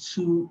sometimes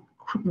to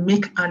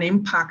make an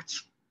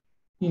impact,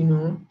 you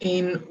know.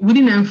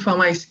 Within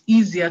Pharma, it's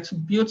easier to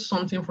build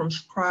something from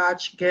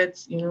scratch, get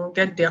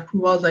the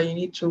approvals that you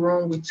need to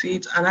run with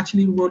it, and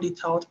actually roll it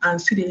out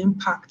and see the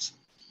impact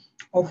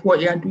of what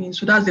you're doing.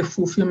 So that's the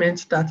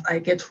fulfillment that I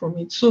get from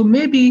it. So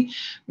maybe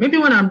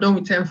when I'm done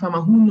with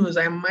Pharma, who knows,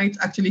 I might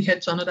actually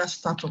head to another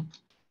startup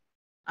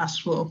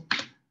as well.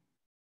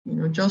 You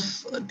know,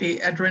 just the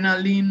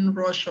adrenaline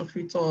rush of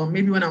it, or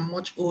maybe when I'm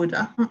much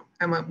older,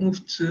 I might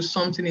move to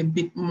something a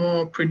bit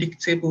more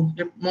predictable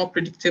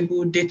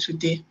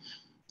day-to-day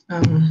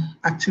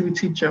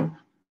activity job.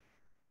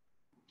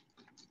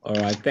 All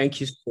right, thank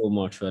you so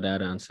much for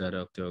that answer,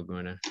 Dr.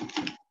 Ugonna.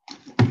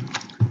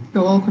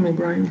 You're welcome,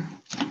 Ibrahim.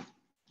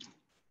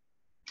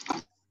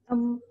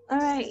 All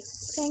right,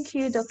 thank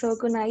you, Dr.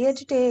 Ugonna. Yeah,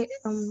 today,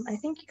 I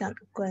think you can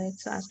go ahead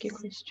to ask your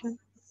question.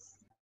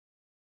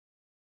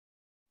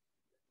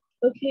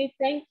 Okay,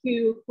 thank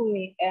you,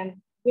 Kumi.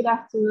 Good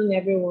afternoon,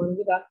 everyone.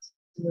 Good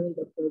afternoon,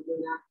 Dr.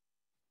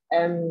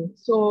 Ugonna.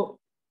 So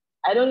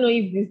I don't know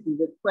if this is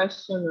a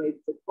question or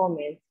it's a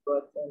comment,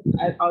 but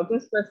I'll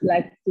just first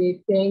like to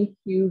say thank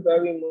you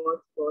very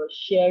much for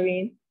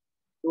sharing.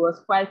 It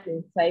was quite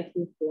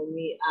insightful for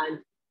me. And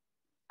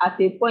at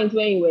a point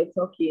when you were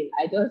talking,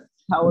 I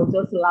was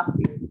just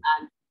laughing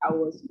and I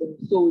was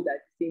consoled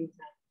at the same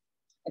time.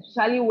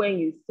 Especially when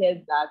you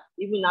said that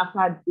even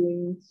after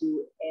going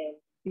to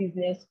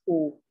business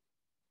school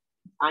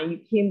and you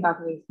came back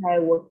and you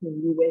started working,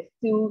 you were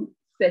still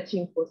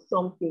searching for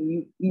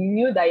something. You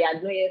knew that you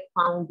had not yet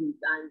found it,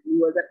 and it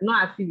was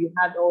not as if you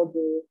had all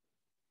the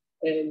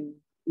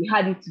you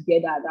had it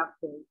together at that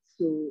point.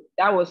 So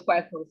that was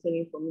quite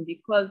concerning for me,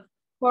 because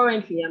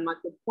currently I'm at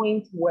the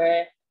point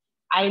where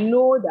I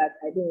know that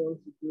I don't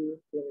want to do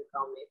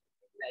clinical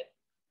medicine.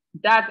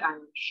 Like that,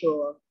 I'm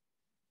sure.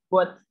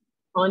 But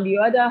On the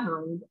other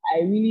hand,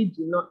 I really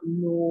do not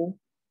know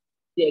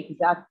the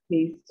exact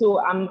place. So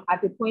I'm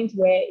at a point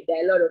where there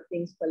are a lot of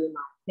things calling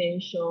my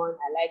attention.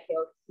 I like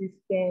health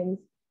systems.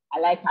 I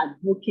like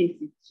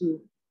advocacy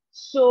too.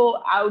 So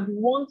I would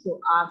want to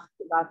ask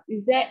that,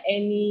 is there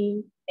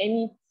any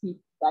tip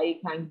that you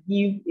can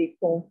give a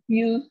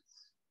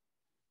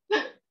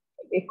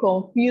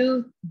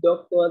confused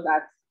doctor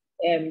that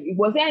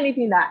was there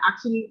anything that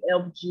actually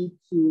helped you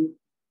to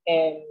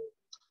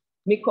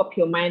make up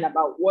your mind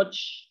about what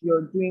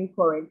you're doing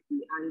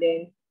currently? And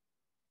then,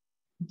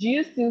 do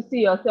you still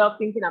see yourself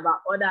thinking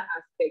about other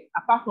aspects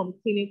apart from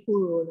clinical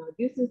role now?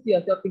 Do you still see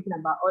yourself thinking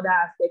about other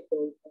aspects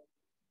of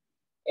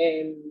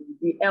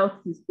the health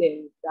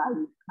system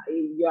that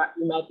you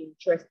might be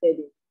interested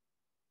in?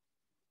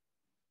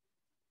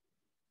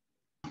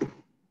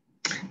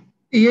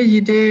 Yeah,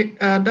 you did.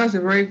 That's a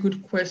very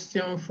good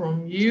question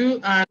from you.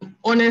 And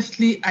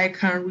honestly, I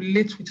can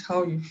relate with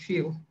how you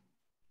feel.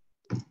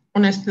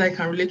 Honestly, I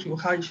can relate with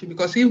how you feel,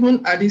 because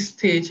even at this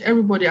stage,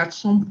 everybody at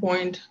some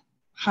point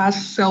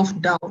has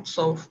self-doubts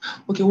of,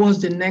 okay, what's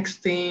the next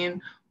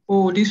thing?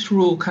 Oh, this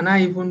role, can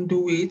I even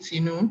do it?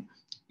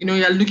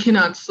 You're looking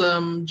at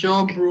some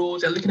job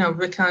roles, you're looking at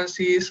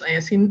vacancies, and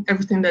you're seeing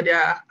everything that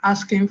they're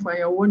asking for, and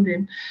you're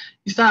wondering,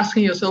 you start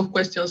asking yourself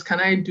questions, can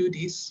I do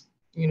this?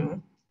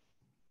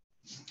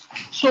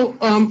 So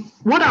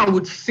what I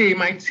would say,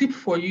 my tip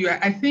for you,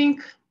 I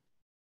think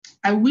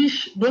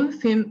the only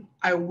thing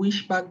I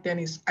wish back then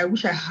is I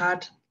wish I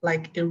had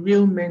like a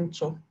real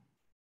mentor,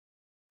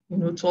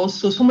 to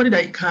also somebody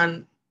that you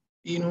can,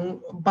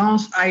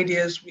 bounce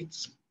ideas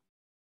with,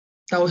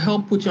 that will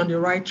help put you on the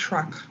right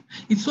track.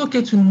 It's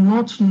okay to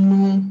not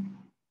know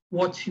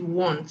what you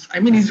want. I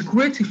mean, it's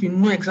great if you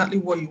know exactly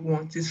what you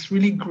want. It's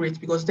really great,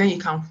 because then you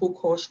can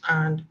focus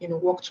and,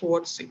 work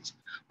towards it.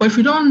 But if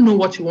you don't know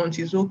what you want,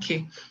 it's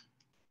okay.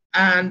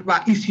 But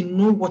at least you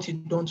know what you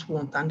don't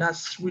want, and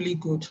that's really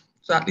good.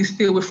 So at least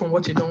stay away from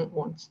what you don't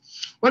want.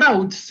 What I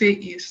would say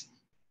is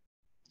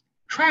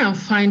try and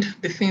find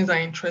the things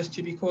that interest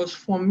you, because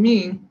for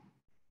me,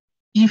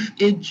 if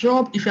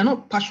you're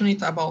not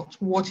passionate about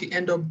what you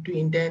end up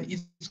doing, then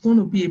it's going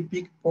to be a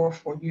big bore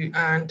for you,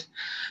 and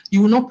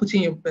you will not put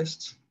in your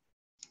best.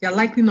 You're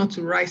likely not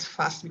to rise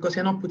fast because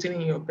you're not putting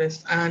in your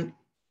best, and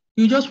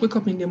you just wake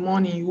up in the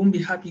morning, you won't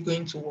be happy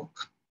going to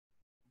work.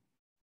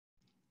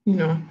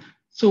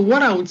 So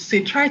what I would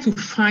say, try to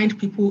find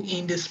people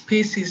in the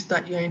spaces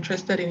that you're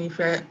interested in. If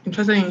you're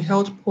interested in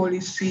health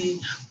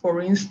policy,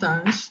 for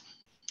instance,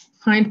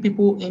 find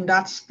people in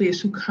that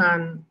space who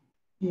can,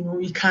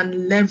 you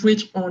can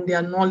leverage on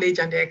their knowledge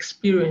and their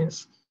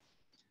experience.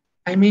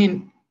 I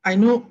mean, I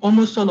know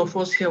almost all of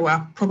us here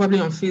are probably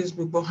on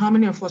Facebook, but how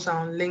many of us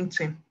are on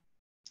LinkedIn?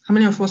 How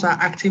many of us are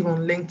active on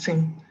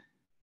LinkedIn?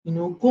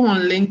 Go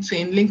on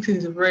LinkedIn. LinkedIn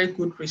is a very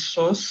good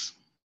resource.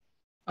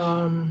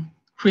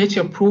 Create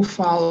your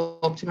profile,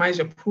 optimize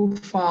your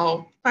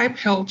profile, type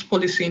health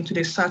policy into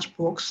the search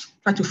box,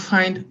 try to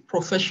find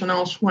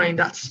professionals who are in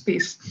that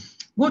space.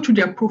 Go through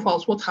their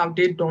profiles. What have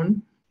they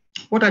done?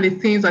 What are the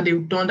things that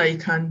they've done that you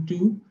can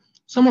do?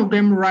 Some of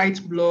them write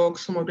blogs,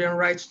 some of them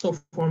write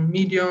stuff on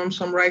Medium,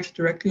 some write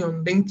directly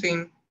on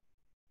LinkedIn.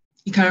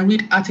 You can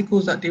read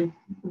articles that they've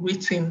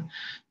written,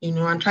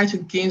 and try to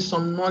gain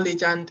some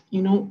knowledge. And,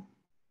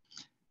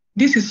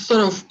 this is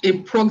sort of a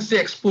proxy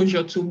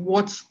exposure to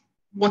what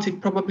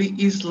it probably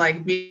is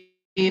like being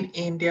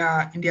in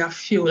their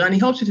field. And it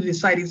helps you to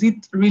decide, is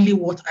it really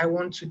what I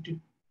want to do?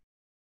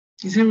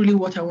 Is it really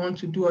what I want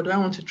to do, or do I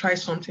want to try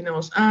something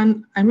else?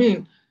 And I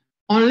mean,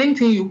 on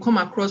LinkedIn, you come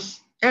across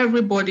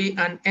everybody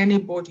and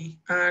anybody,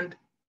 and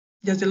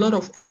there's a lot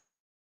of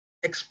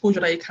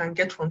exposure that you can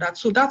get from that.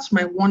 So that's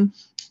my one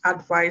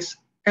advice.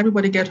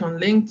 Everybody get on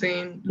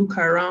LinkedIn, look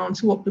around,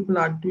 see what people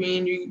are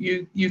doing.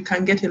 You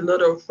can get a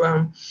lot of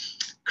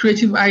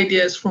creative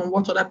ideas from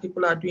what other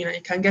people are doing, and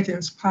you can get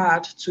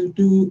inspired to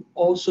do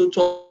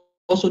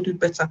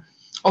better.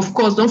 Of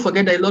course, don't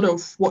forget that a lot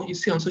of what you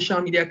see on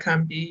social media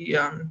can be,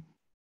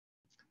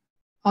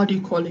 how do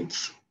you call it?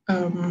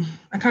 I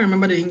can't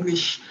remember the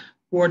English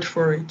word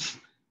for it,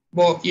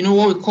 but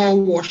what we call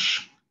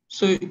wash.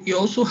 So you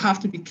also have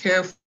to be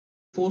careful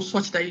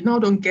such that you now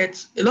don't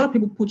get, a lot of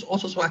people put all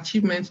sorts of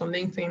achievements on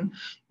LinkedIn.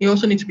 You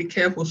also need to be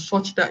careful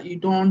such that you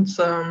don't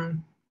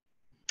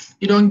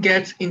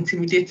get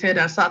intimidated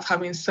and start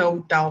having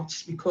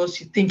self-doubts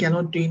because you think you're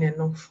not doing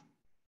enough.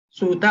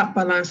 So that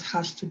balance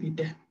has to be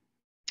there.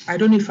 I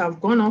don't know if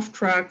I've gone off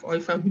track or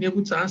if I've been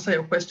able to answer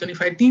your question.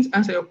 If I didn't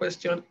answer your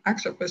question,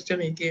 ask your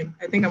question again.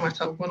 I think I might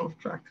have gone off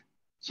track.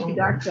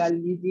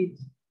 Actually,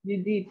 you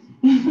did.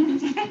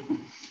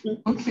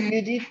 Okay.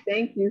 You did.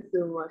 Thank you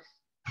so much.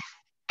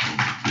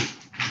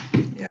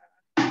 Yeah.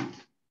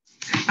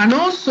 And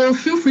also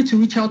feel free to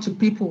reach out to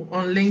people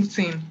on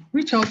LinkedIn.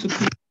 Reach out to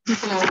people.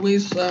 People are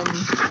always,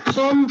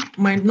 some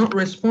might not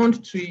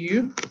respond to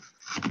you,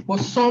 but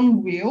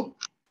some will.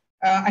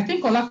 I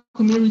think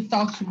Olakumi reached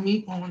out to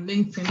me on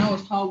LinkedIn. That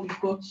was how we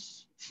got.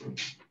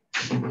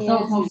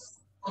 Yes.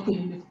 Okay,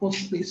 in the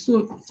first place.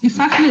 So it's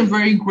actually a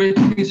very great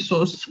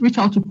resource. Reach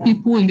out to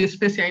people in the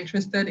space you're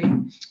interested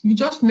in. You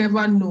just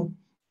never know.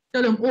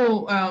 Tell them,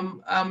 oh,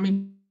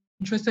 I'm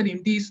interested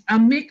in this,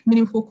 and make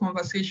meaningful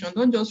conversation.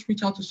 Don't just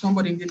reach out to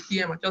somebody in the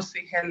DM and just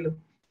say hello.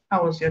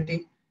 How was your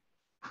day?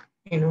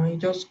 And you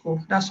just go.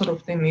 That sort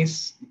of thing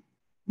is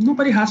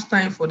nobody has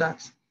time for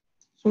that.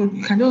 So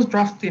you can just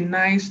draft a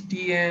nice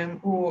DM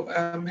or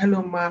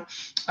hello ma,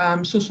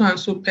 so and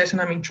so person,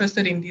 I'm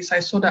interested in this.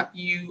 I saw that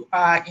you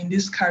are in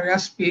this career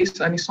space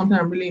and it's something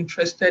I'm really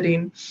interested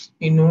in.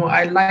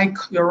 I like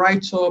your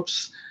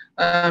write-ups,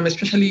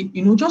 especially,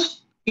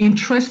 just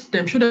interest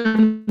them, show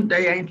them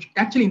that you're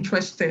actually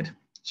interested,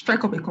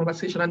 strike up a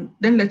conversation and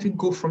then let it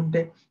go from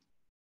there.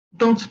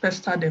 Don't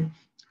pester them.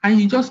 And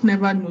you just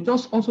never know.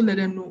 Just also let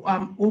them know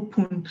I'm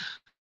open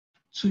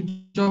to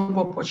job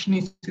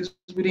opportunities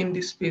within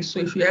this space. So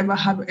if you ever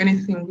have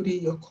anything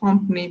within your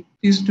company,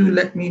 please do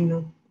let me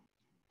know.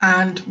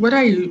 And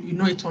whether you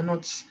know it or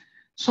not,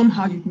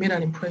 somehow you've made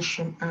an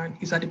impression and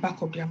it's at the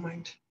back of their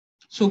mind.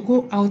 So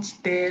go out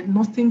there,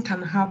 nothing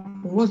can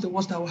happen. What's the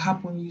worst that will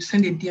happen? You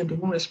send a DM, they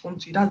won't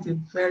respond to you. That's the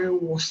very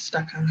worst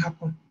that can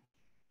happen.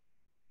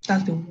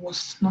 That's the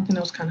worst. Nothing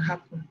else can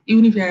happen.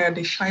 Even if you're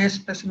the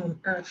shyest person on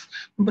earth,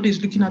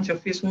 nobody's looking at your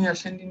face when you're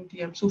sending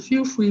DM. So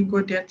feel free,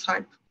 go there,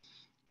 type,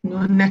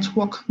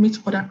 network, meet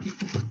other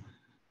people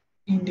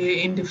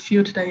in the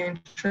field that you're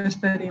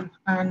interested in.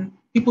 And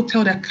people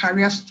tell their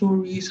career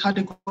stories, how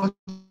they got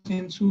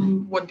into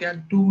what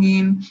they're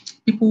doing.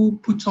 People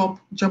put up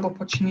job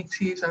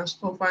opportunities and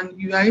stuff. And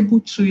you're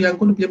going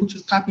to be able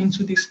to tap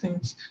into these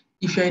things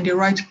if you're in the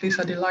right place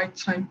at the right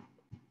time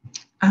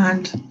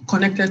and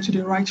connected to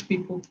the right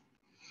people.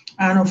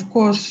 And of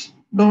course,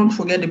 don't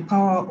forget the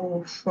power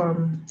of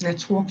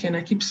networking.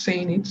 I keep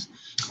saying it.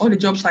 All the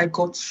jobs I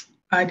got,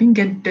 I didn't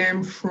get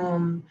them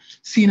from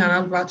seeing an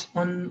advert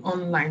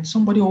online.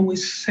 Somebody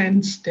always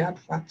sends the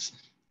adverts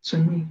to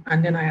me,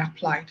 and then I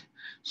applied.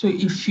 So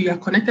if you are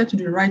connected to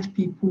the right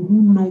people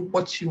who know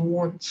what you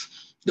want,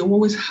 they'll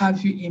always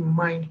have you in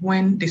mind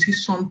when they see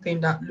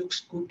something that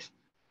looks good,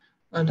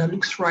 that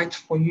looks right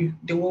for you.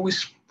 They will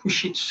always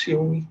push it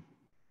your way.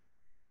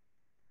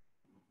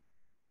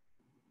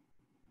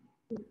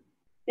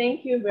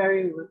 Thank you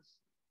very much.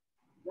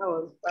 That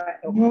was quite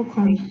helpful. You're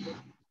welcome. Thank you.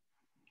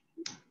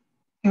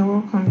 You're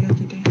welcome here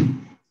today.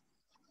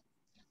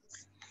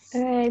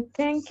 All right,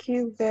 thank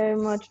you very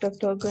much,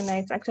 Dr. Ugonna.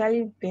 It's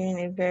actually been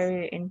a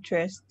very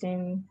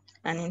interesting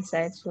and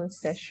insightful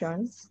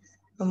session.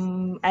 I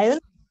don't know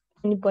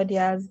if anybody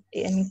has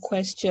any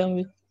question.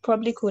 We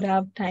probably could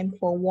have time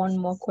for one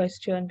more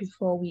question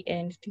before we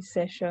end the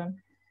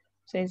session.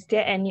 So is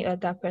there any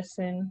other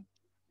person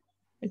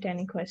with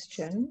any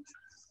question?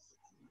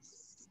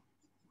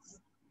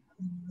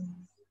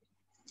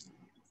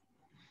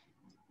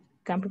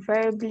 Can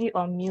preferably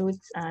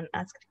unmute and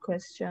ask the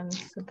question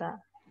so that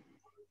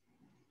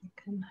we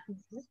can have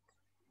it.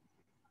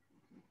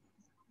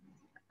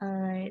 All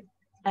right.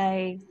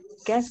 I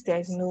guess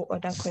there's no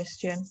other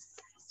question.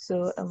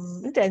 So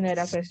if there's no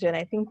other question,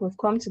 I think we've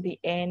come to the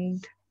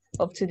end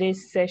of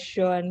today's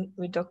session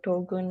with Dr.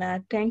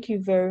 Ugonna. Thank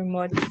you very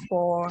much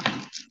for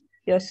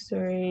your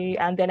story.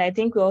 And then I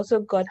think we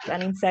also got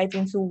an insight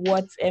into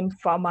what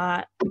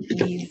Pharma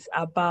is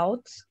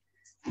about.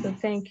 So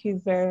thank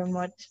you very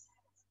much.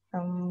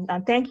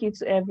 And thank you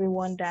to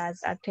everyone that has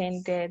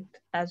attended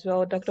as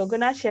well. Dr.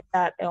 Ugonna shared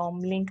that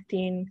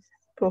LinkedIn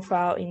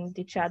profile in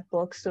the chat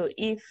box. So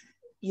if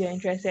you're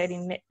interested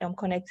in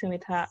connecting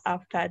with her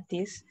after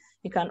this,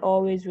 you can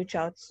always reach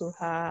out to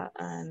her.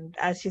 And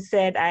as she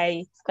said,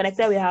 I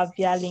connected with her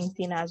via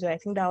LinkedIn as well. I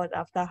think that was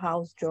after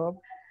house job.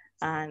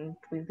 And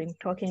we've been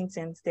talking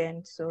since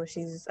then. So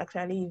she's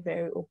actually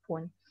very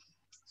open.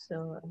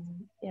 So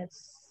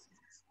yes.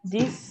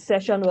 This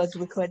session was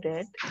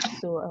recorded,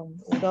 so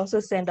we'll also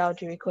send out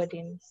the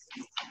recording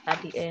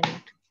at the end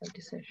of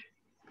the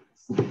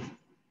session.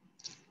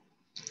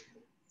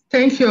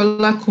 Thank you,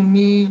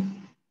 Olakumi.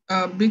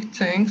 Big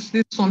thanks.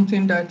 This is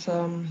something that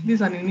this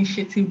is an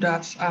initiative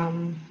that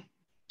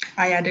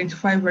I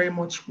identify very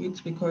much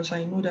with because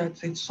I know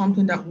that it's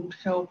something that would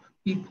help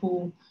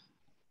people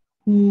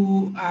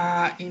who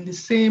are in the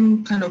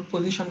same kind of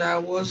position that I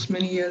was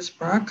many years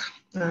back.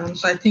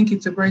 So I think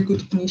it's a very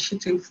good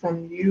initiative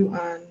from you,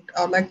 and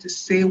I'd like to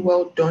say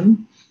well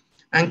done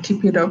and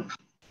keep it up.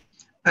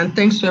 And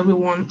thanks to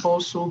everyone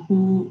also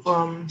who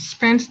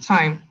spent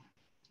time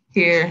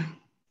here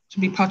to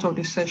be part of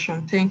this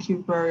session. Thank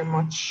you very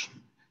much.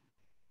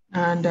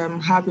 And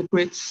have a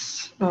great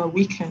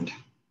weekend.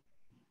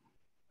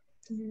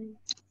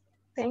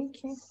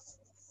 Thank you.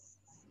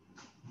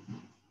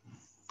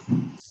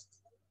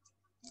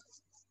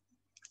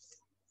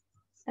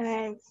 All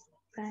right,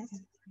 bye.